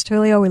missed.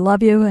 Julio, we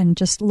love you, and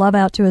just love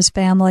out to his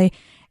family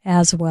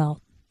as well.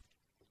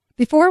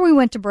 Before we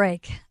went to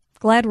break,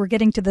 glad we're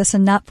getting to this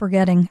and not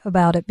forgetting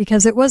about it,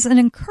 because it was an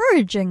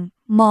encouraging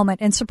moment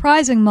and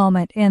surprising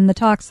moment in the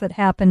talks that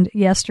happened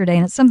yesterday.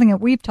 And it's something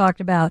that we've talked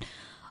about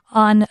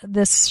on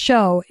this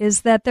show,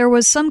 is that there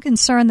was some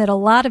concern that a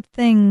lot of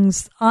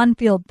things,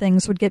 on-field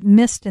things, would get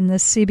missed in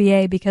this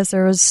CBA because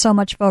there was so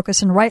much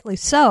focus, and rightly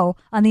so,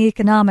 on the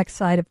economic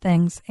side of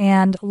things.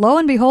 And lo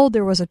and behold,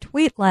 there was a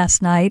tweet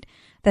last night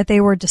that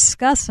they were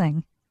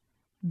discussing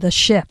the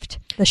shift.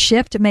 The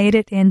shift made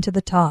it into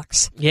the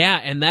talks. Yeah,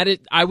 and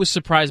I was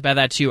surprised by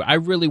that too. I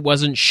really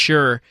wasn't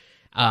sure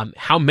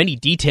how many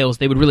details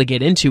they would really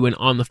get into in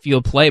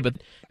on-the-field play, but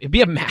it'd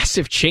be a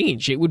massive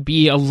change. It would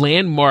be a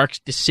landmark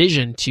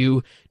decision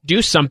to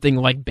do something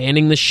like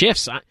banning the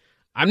shifts.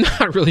 I'm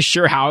not really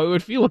sure how I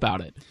would feel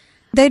about it.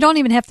 They don't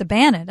even have to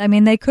ban it. I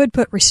mean, they could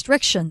put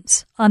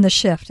restrictions on the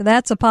shift.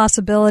 That's a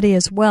possibility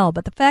as well.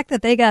 But the fact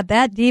that they got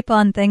that deep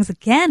on things,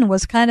 again,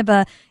 was kind of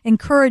a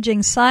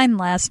encouraging sign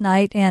last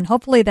night, and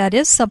hopefully that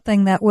is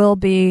something that will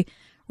be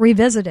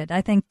revisited.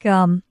 I think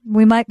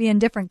we might be in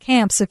different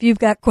camps if you've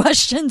got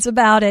questions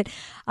about it.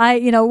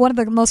 One of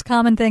the most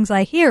common things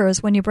I hear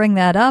is when you bring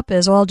that up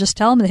is, well, just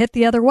tell them to hit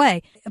the other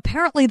way.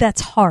 Apparently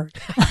that's hard.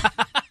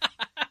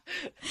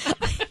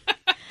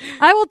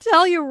 I will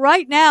tell you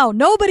right now,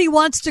 nobody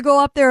wants to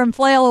go up there and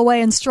flail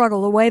away and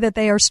struggle the way that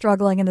they are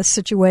struggling in this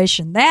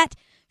situation. That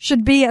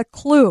should be a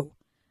clue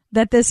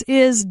that this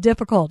is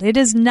difficult. It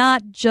is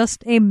not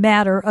just a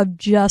matter of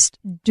just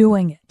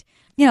doing it.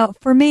 You know,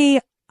 for me,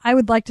 I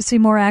would like to see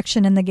more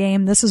action in the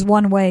game. This is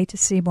one way to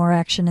see more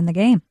action in the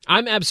game.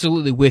 I'm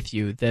absolutely with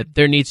you that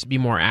there needs to be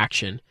more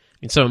action. I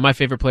mean, some of my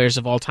favorite players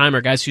of all time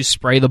are guys who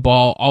spray the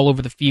ball all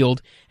over the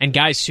field, and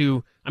guys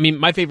who,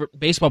 my favorite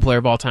baseball player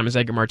of all time is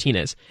Edgar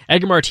Martinez.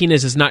 Edgar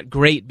Martinez is not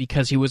great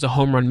because he was a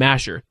home run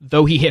masher,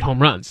 though he hit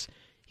home runs.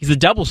 He's the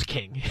doubles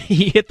king.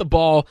 He hit the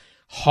ball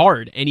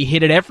hard, and he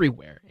hit it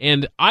everywhere.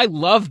 And I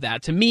love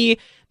that. To me,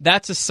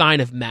 that's a sign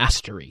of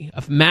mastery,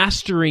 of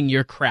mastering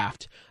your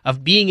craft,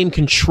 of being in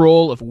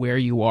control of where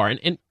you are.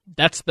 And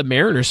that's the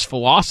Mariners'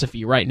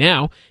 philosophy right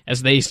now,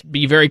 as they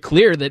be very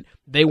clear that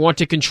they want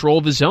to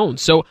control the zone.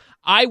 So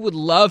I would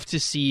love to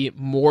see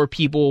more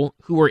people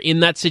who are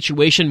in that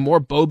situation, more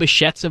Bo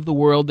Bichette's of the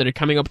world that are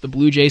coming up with the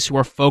Blue Jays who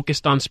are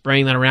focused on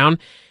spraying that around.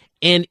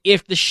 And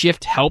if the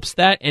shift helps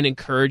that and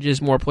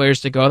encourages more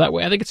players to go that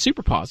way, I think it's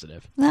super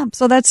positive. Yeah,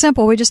 so that's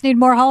simple. We just need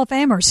more Hall of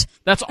Famers.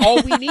 That's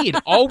all we need.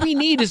 All we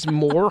need is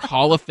more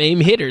Hall of Fame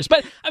hitters.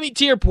 But,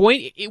 to your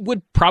point, it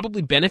would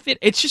probably benefit.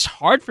 It's just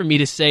hard for me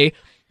to say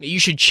that you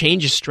should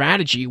change a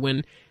strategy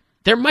when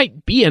there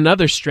might be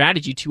another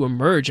strategy to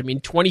emerge.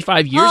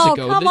 25 years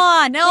ago. Oh, come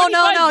on.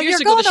 No. You're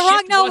going the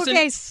wrong. No,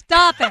 okay,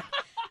 stop it.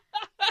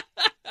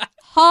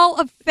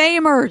 Hall of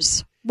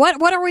Famers.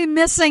 What are we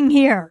missing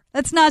here?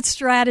 That's not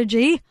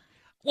strategy.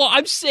 Well,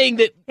 I'm saying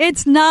that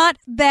it's not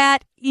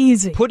that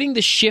easy. Putting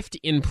the shift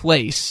in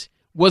place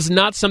was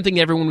not something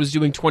everyone was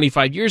doing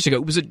 25 years ago.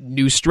 It was a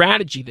new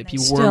strategy that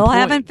people were Still employing.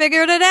 haven't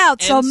figured it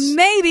out, so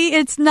maybe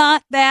it's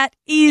not that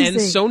easy.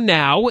 And so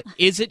now,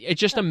 it's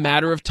just a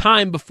matter of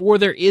time before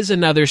there is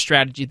another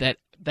strategy that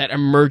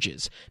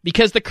emerges?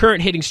 Because the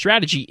current hitting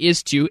strategy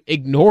is to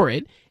ignore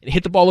it and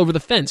hit the ball over the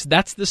fence.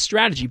 That's the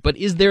strategy. But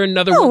is there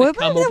another one that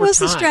come over time? It was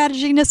the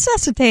strategy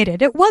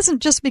necessitated. It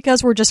wasn't just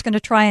because we're just going to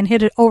try and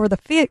hit it over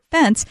the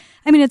fence.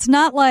 I mean, it's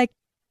not like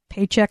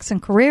paychecks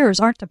and careers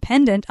aren't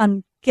dependent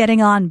on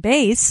getting on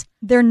base.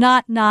 They're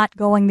not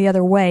going the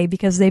other way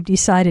because they've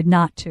decided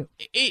not to.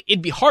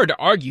 It'd be hard to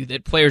argue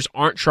that players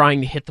aren't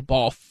trying to hit the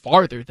ball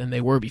farther than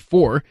they were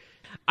before.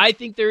 I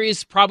think there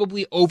is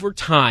probably over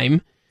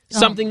time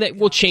something that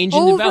will change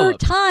and develop. Over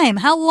time?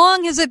 How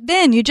long has it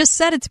been? You just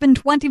said it's been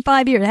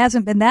 25 years. It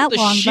hasn't been that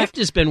long. The shift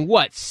has been,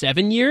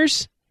 7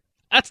 years?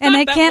 That's and not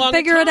they that can't long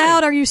figure it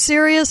out? Are you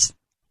serious?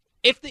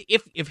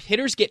 If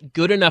hitters get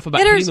good enough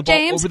about hitting the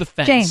ball over the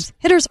fence. James,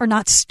 hitters are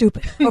not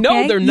stupid. Okay?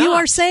 No, they're not. You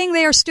are saying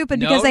they are stupid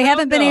because they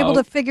haven't been able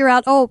to figure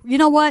out, you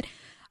know what?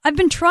 I've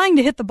been trying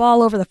to hit the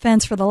ball over the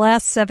fence for the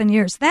last 7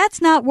 years.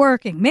 That's not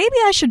working. Maybe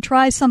I should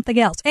try something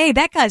else. Hey,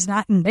 that guy's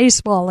not in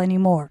baseball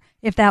anymore,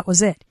 if that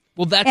was it.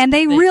 Well, and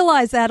they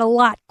realize that a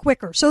lot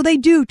quicker. So they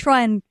do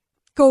try and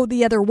go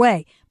the other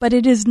way. But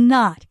it is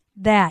not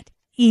that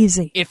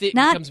easy. If it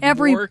becomes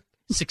more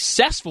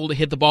successful to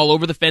hit the ball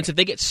over the fence, if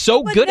they get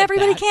so good at that.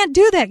 Everybody can't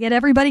do that, yet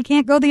everybody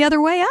can't go the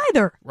other way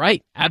either.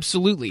 Right,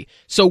 absolutely.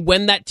 So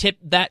when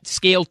that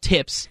scale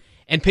tips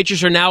and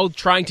pitchers are now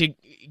trying to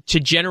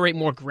generate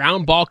more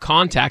ground ball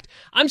contact,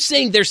 I'm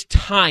saying there's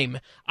time.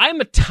 I'm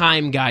a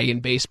time guy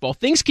in baseball.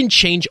 Things can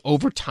change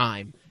over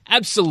time.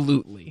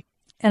 Absolutely.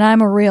 And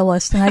I'm a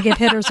realist, and I give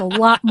hitters a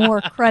lot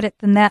more credit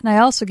than that, and I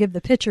also give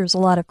the pitchers a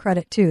lot of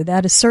credit, too.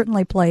 That has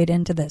certainly played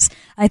into this.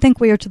 I think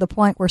we are to the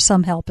point where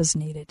some help is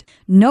needed.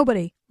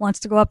 Nobody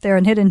wants to go up there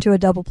and hit into a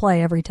double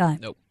play every time.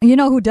 Nope. You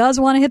know who does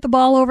want to hit the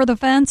ball over the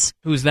fence?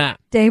 Who's that?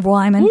 Dave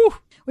Wyman. Woo.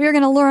 We are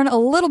going to learn a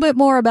little bit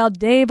more about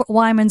Dave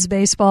Wyman's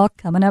baseball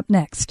coming up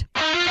next.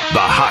 The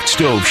Hot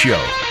Stove Show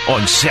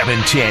on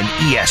 710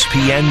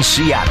 ESPN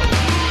Seattle.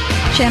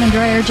 Shannon,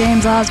 Drayer,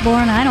 James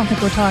Osborn. I don't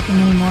think we're talking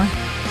anymore.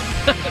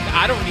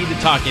 I don't need to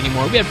talk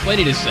anymore. We have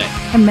plenty to say.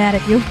 I'm mad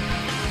at you.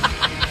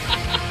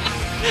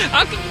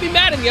 How can you be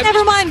mad at me?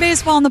 Never mind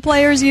baseball and the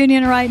Players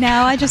Union right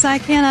now. I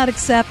cannot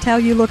accept how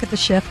you look at the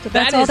shift.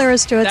 That's all there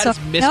is to it. So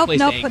nope,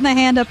 putting the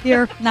hand up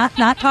here. Not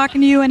talking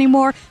to you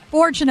anymore.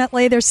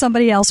 Fortunately, there's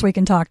somebody else we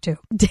can talk to.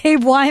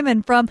 Dave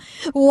Wyman from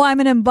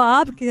Wyman and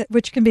Bob,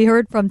 which can be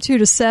heard from 2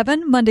 to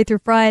 7, Monday through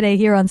Friday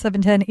here on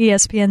 710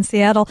 ESPN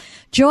Seattle,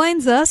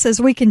 joins us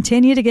as we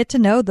continue to get to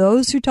know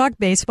those who talk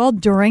baseball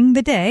during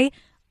the day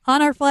on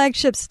our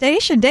flagship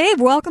station. Dave,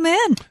 welcome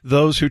in.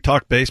 Those who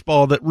talk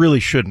baseball that really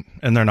shouldn't,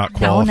 and they're not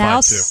qualified now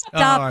to.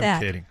 Stop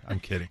that. I'm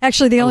kidding.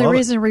 Actually, the only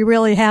reason we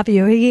really have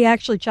you, he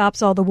actually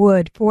chops all the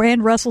wood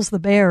and wrestles the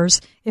bears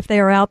if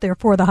they are out there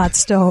for the hot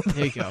stove.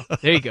 There you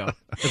go.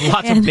 There's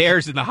lots of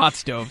bears in the hot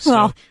stove. So.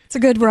 Well, it's a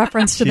good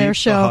reference to their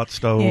show. The hot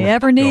stove. You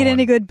ever need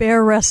any good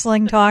bear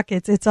wrestling talk,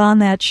 it's on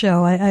that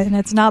show. And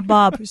it's not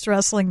Bob who's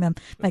wrestling them.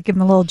 Might give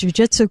him a little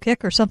jiu-jitsu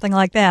kick or something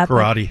like that.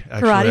 Karate,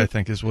 I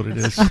think is what it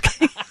is.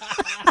 Okay.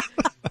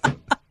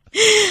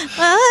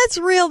 Let's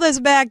reel this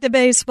back to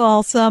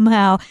baseball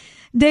somehow.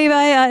 Dave,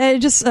 I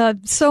just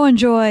so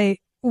enjoy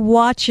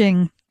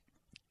watching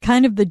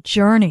kind of the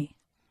journey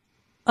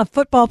of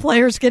football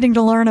players getting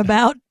to learn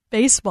about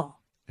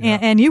baseball. Yeah.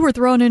 And you were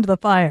thrown into the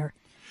fire.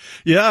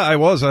 Yeah, I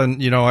was.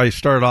 And, I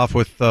started off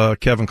with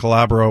Kevin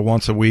Calabro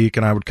once a week,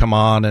 and I would come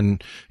on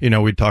and,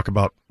 we'd talk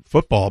about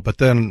football. But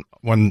then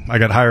when I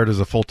got hired as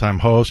a full-time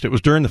host, it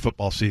was during the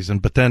football season.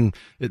 But then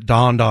it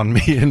dawned on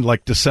me in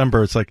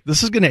December, it's like,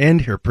 this is going to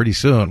end here pretty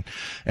soon,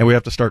 and we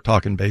have to start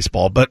talking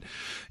baseball. But,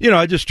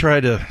 I just try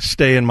to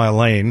stay in my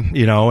lane,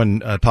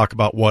 and talk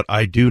about what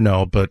I do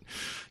know. But,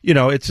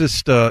 it's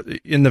just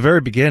in the very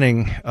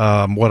beginning,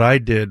 what I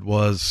did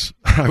was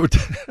I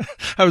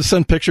would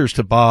send pictures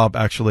to Bob,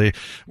 actually,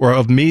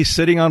 of me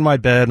sitting on my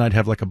bed, and I'd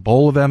have a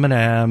bowl of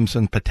M&Ms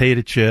and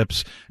potato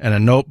chips and a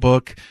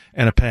notebook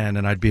and a pen,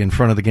 and I'd be in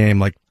front of the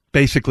game,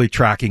 basically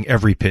tracking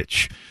every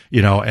pitch,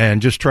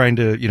 and just trying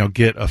to,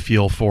 get a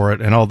feel for it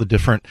and all the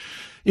different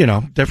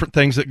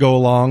things that go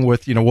along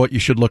with, what you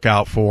should look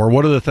out for.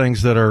 What are the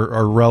things that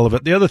are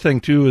relevant? The other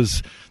thing too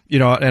is,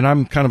 and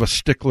I'm kind of a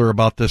stickler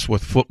about this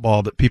with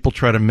football, that people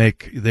try to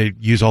they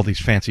use all these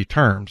fancy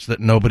terms that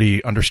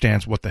nobody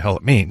understands what the hell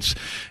it means.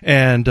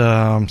 And,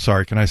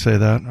 sorry, can I say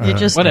that?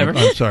 Whatever.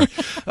 I'm sorry.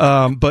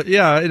 But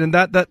yeah, and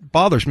that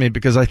bothers me,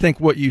 because I think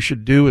what you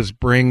should do is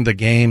bring the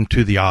game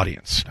to the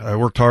audience. I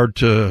worked hard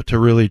to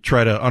really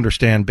try to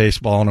understand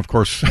baseball. And of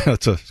course,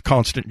 it's a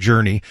constant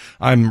journey.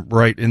 I'm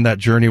right in that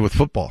journey with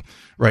football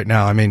right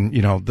now. I mean,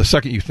 the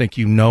second you think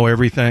you know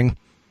everything,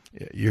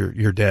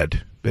 you're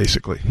dead,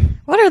 basically.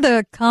 What are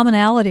the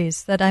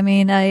commonalities that,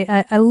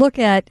 I look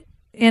at,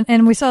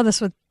 and we saw this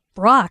with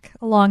Brock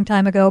a long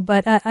time ago,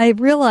 but I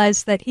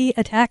realized that he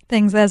attacked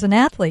things as an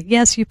athlete.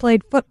 Yes, you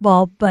played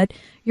football, but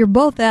you're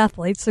both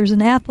athletes. There's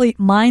an athlete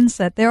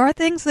mindset. There are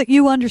things that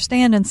you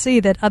understand and see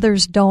that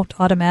others don't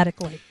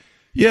automatically.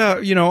 Yeah,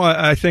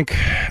 I think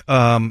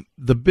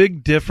the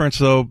big difference,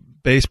 though,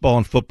 baseball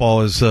and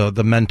football is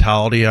the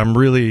mentality. I'm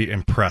really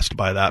impressed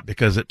by that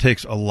because it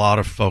takes a lot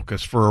of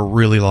focus for a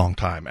really long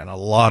time and a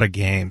lot of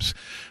games.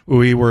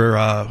 We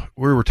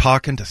were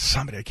talking to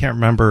somebody. I can't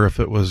remember if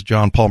it was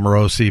John Paul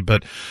Morosi,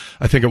 but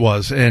I think it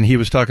was. And he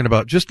was talking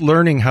about just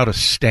learning how to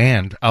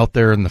stand out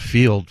there in the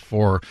field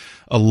for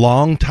a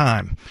long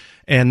time.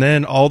 And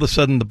then all of a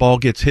sudden the ball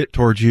gets hit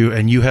towards you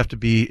and you have to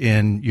be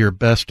in your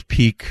best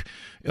peak,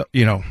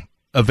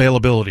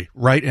 availability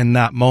right in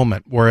that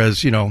moment.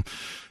 Whereas,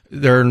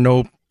 there are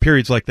no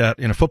periods like that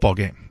in a football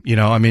game.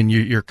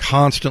 You're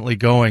constantly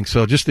going.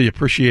 So just the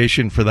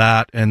appreciation for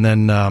that. And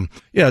then,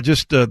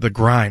 just the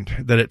grind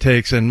that it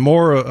takes, and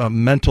more a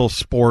mental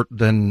sport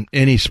than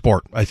any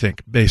sport. I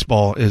think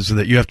baseball is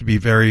that you have to be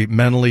very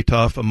mentally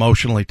tough,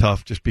 emotionally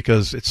tough, just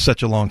because it's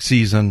such a long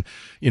season.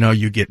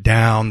 You get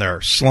down, there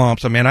are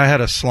slumps. I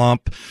had a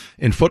slump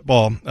in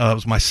football. It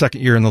was my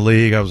second year in the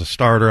league. I was a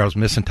starter. I was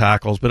missing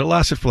tackles, but it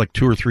lasted for like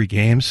 2 or 3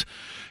 games,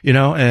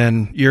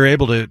 and you're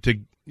able to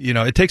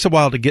it takes a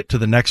while to get to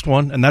the next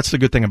one. And that's the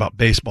good thing about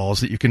baseball is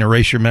that you can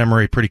erase your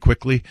memory pretty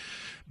quickly.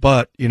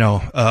 But,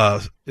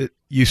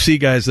 you see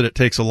guys that it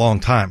takes a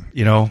long time,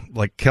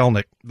 like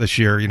Kelnick this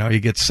year, he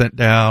gets sent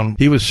down.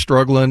 He was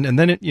struggling, and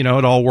then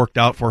it all worked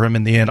out for him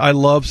in the end. I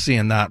love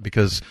seeing that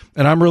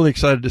and I'm really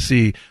excited to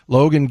see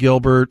Logan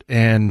Gilbert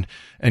and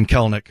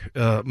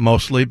Kelnick,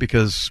 mostly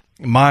because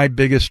my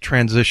biggest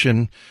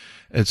transition,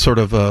 it's sort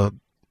of a,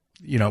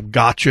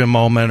 gotcha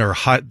moment or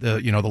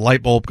the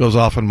light bulb goes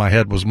off in my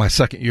head was my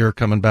second year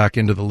coming back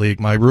into the league.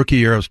 My rookie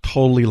year, I was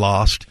totally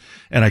lost,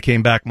 and I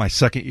came back my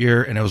second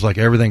year and it was like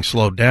everything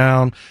slowed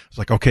down. It's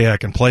like, okay, I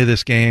can play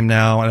this game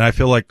now. And I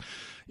feel like,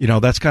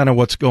 that's kind of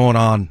what's going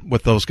on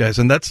with those guys.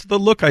 And that's the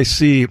look I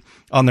see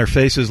on their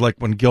faces. Like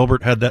when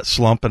Gilbert had that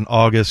slump in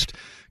August,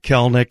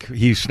 Kelnick,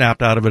 he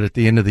snapped out of it at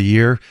the end of the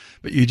year,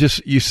 but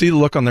you see the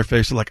look on their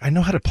face like, I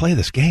know how to play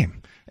this game.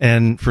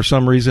 And for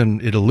some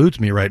reason, it eludes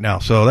me right now.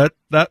 So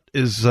that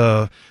is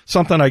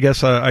something I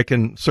guess I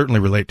can certainly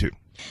relate to.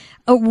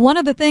 One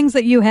of the things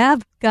that you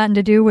have gotten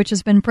to do, which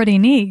has been pretty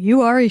neat,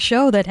 you are a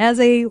show that has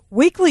a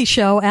weekly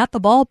show at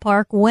the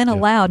ballpark when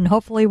allowed, and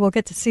hopefully we'll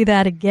get to see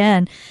that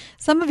again.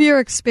 Some of your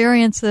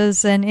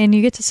experiences, and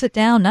you get to sit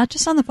down, not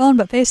just on the phone,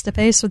 but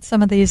face-to-face with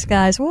some of these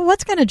guys. Well,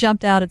 what's kind of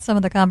jumped out at some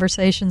of the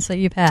conversations that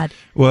you've had?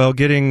 Well,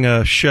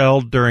 getting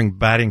shelled during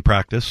batting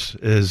practice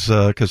is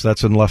because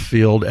that's in left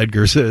field,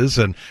 Edgar's is,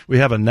 and we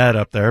have a net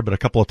up there, but a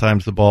couple of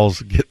times the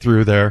balls get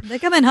through there. They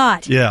come in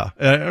hot. Yeah.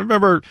 I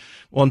remember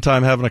one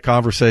time having a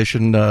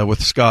conversation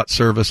with Scott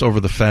Service over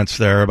the fence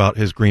there about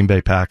his Green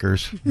Bay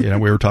Packers. We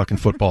were talking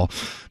football.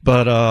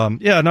 But,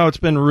 it's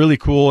been really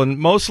cool. And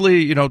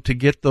mostly, to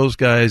get those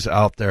guys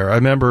out there. I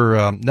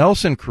remember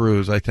Nelson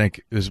Cruz, I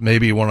think, is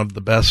maybe one of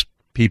the best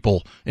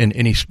people in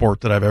any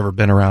sport that I've ever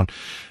been around.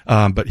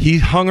 But he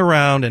hung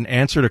around and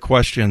answered a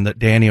question that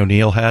Danny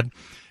O'Neill had.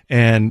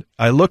 And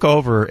I look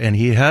over, and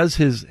he has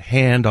his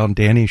hand on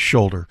Danny's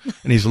shoulder,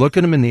 and he's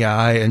looking him in the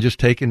eye and just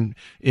taking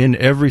in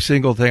every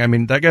single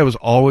thing. That guy was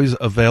always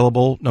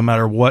available. No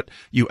matter what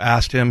you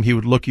asked him, he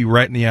would look you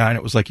right in the eye, and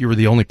it was like you were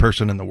the only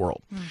person in the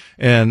world.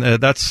 And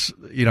that's,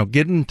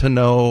 getting to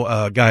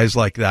know guys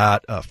like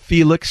that.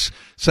 Felix,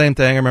 same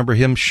thing. I remember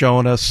him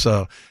showing us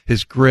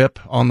his grip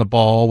on the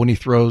ball when he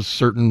throws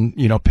certain,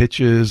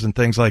 pitches and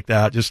things like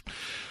that. Just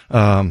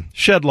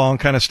Shed Long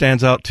kind of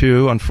stands out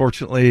too,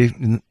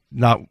 unfortunately.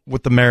 Not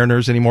with the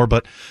Mariners anymore,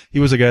 but he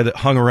was a guy that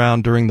hung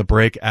around during the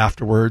break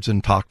afterwards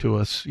and talked to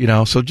us,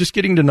 so just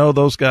getting to know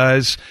those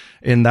guys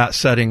in that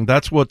setting,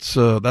 that's what's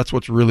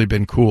really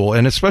been cool.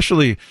 And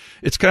especially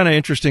it's kind of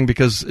interesting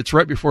because it's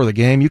right before the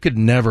game. You could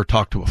never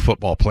talk to a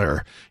football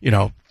player,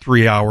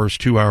 3 hours,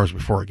 2 hours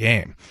before a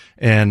game.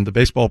 And the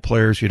baseball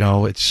players,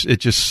 it's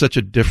just such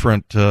a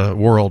different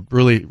world.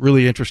 Really,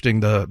 really interesting,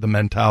 the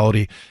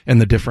mentality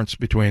and the difference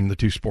between the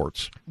two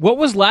sports. What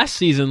was last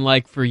season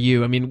like for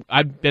you?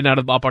 I've been out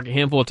of the ballpark a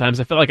handful of times.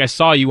 I felt like I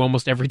saw you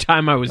almost every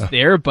time I was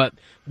there, but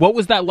what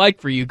was that like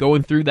for you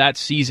going through that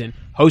season?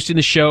 Hosting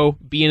the show,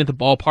 being at the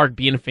ballpark,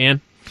 being a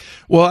fan?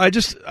 Well, I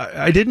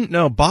didn't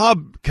know.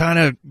 Bob kind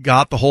of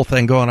got the whole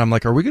thing going. I'm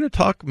like, are we going to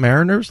talk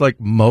Mariners like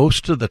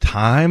most of the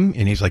time?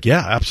 And he's like,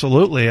 yeah,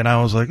 absolutely. And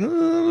I was like, I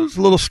was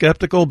a little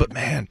skeptical, but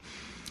man,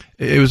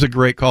 it was a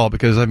great call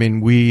because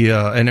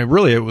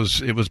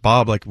it was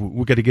Bob. Like,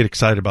 we got to get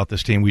excited about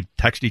this team. We'd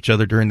text each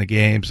other during the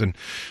games and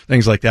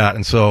things like that.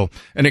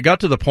 And it got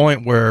to the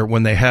point where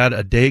when they had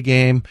a day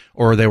game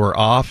or they were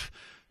off,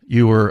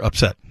 you were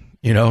upset.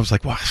 You know, it was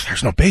like, wow,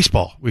 there's no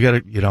baseball. We got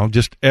to, you know,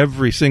 just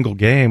every single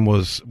game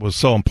was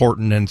so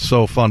important and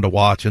so fun to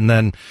watch. And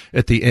then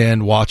at the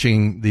end,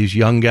 watching these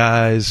young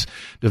guys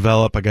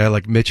develop, a guy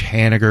like Mitch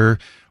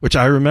Haniger, which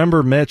I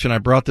remember Mitch, and I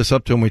brought this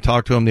up to him. We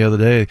talked to him the other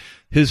day.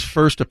 His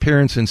first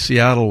appearance in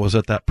Seattle was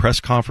at that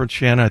press conference,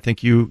 Shannon. I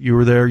think you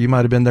were there. You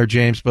might have been there,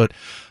 James. But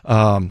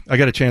I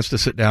got a chance to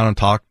sit down and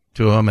talk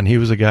to him, and he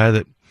was a guy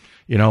that,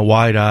 you know,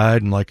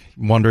 wide-eyed and like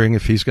wondering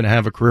if he's going to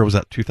have a career. Was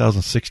that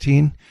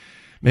 2016?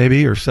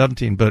 Maybe, or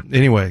 17. But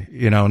anyway,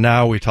 you know,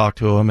 now we talk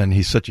to him, and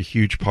he's such a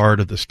huge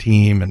part of this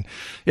team. And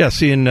yeah,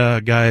 seeing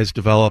guys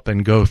develop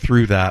and go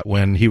through that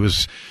when he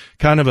was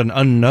kind of an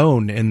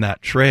unknown in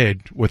that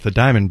trade with the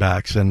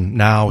Diamondbacks, and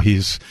now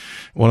he's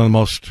one of the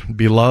most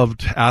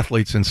beloved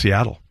athletes in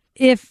Seattle.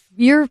 If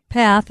your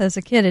path as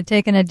a kid had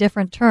taken a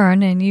different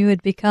turn and you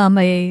had become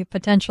a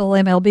potential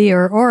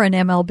MLBer or an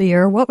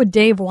MLBer, what would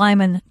Dave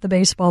Wyman, the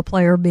baseball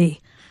player, be?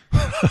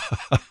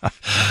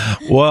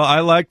 Well,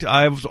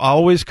 I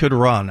always could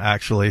run,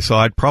 actually, so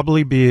I'd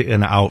probably be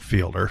an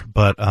outfielder,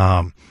 but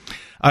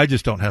I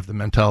just don't have the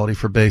mentality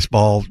for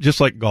baseball. Just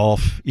like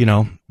golf, you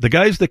know, the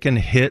guys that can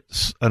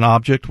hit an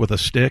object with a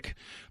stick,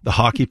 the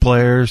hockey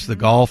players, the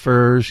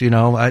golfers, you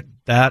know,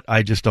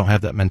 I just don't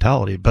have that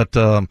mentality. But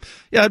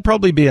yeah, I'd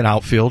probably be an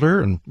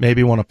outfielder and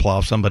maybe want to plow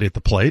somebody at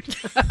the plate.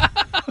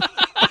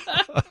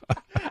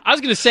 I was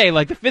going to say,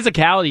 like, the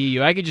physicality of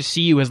you, I could just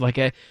see you as like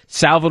a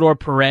Salvador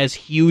Perez,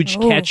 huge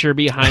catcher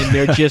behind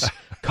there, just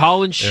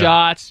calling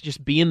shots,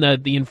 just being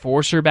the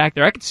enforcer back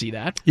there. I could see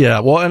that. Yeah,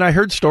 well, and I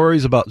heard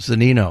stories about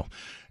Zunino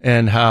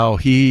and how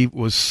he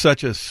was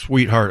such a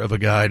sweetheart of a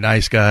guy,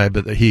 nice guy,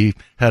 but that he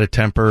had a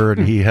temper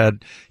and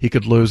he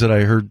could lose it.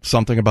 I heard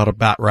something about a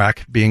bat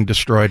rack being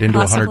destroyed into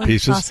 100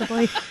 pieces.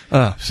 Possibly.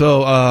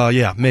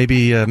 Yeah,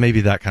 maybe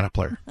that kind of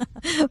player.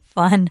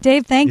 Fun.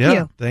 Dave, thank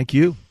you. Thank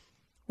you.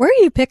 Where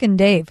are you picking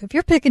Dave? If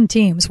you're picking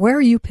teams, where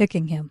are you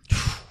picking him?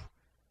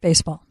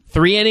 Baseball.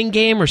 3-inning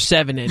game or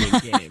 7-inning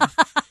game?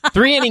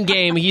 3-inning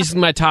game, he's in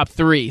my top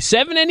 3.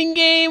 7-inning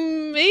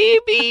game,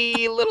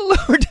 maybe a little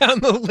lower down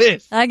the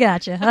list. I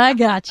gotcha.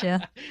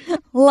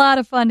 A lot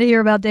of fun to hear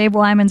about Dave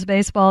Wyman's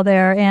baseball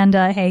there. And,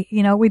 hey,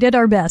 you know, we did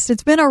our best.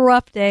 It's been a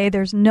rough day.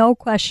 There's no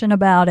question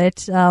about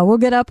it. We'll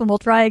get up and we'll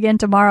try again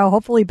tomorrow.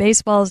 Hopefully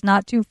baseball is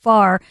not too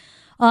far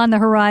on the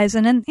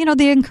horizon. And, you know,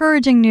 the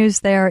encouraging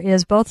news there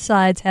is both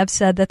sides have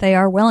said that they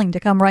are willing to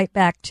come right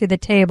back to the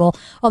table,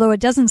 although it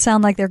doesn't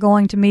sound like they're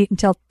going to meet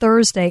until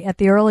Thursday at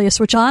the earliest,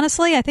 which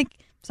honestly, I think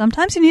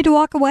sometimes you need to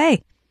walk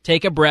away.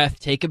 Take a breath,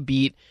 take a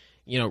beat,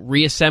 you know,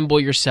 reassemble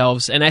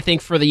yourselves. And I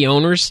think for the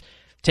owners,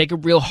 take a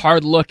real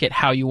hard look at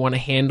how you want to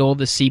handle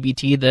the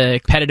CBT, the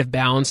competitive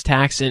balance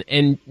tax,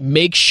 and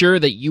make sure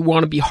that you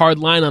want to be hard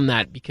line on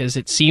that, because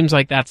it seems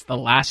like that's the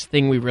last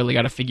thing we really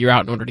got to figure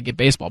out in order to get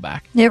baseball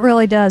back. It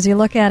really does. You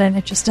look at it and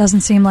it just doesn't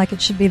seem like it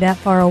should be that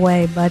far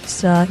away.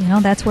 But, you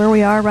know, that's where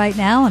we are right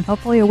now, and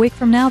hopefully a week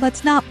from now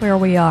that's not where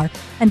we are.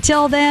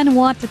 Until then,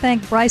 want to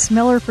thank Bryce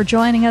Miller for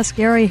joining us,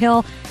 Gary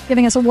Hill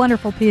giving us a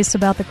wonderful piece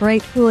about the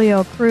great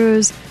Julio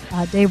Cruz,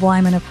 Dave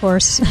Wyman, of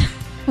course.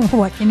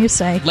 What can you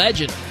say?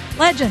 Legend.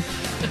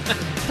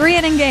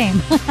 3-inning game.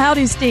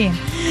 Howdy's team.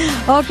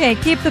 Okay,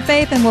 keep the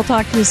faith, and we'll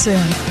talk to you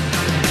soon.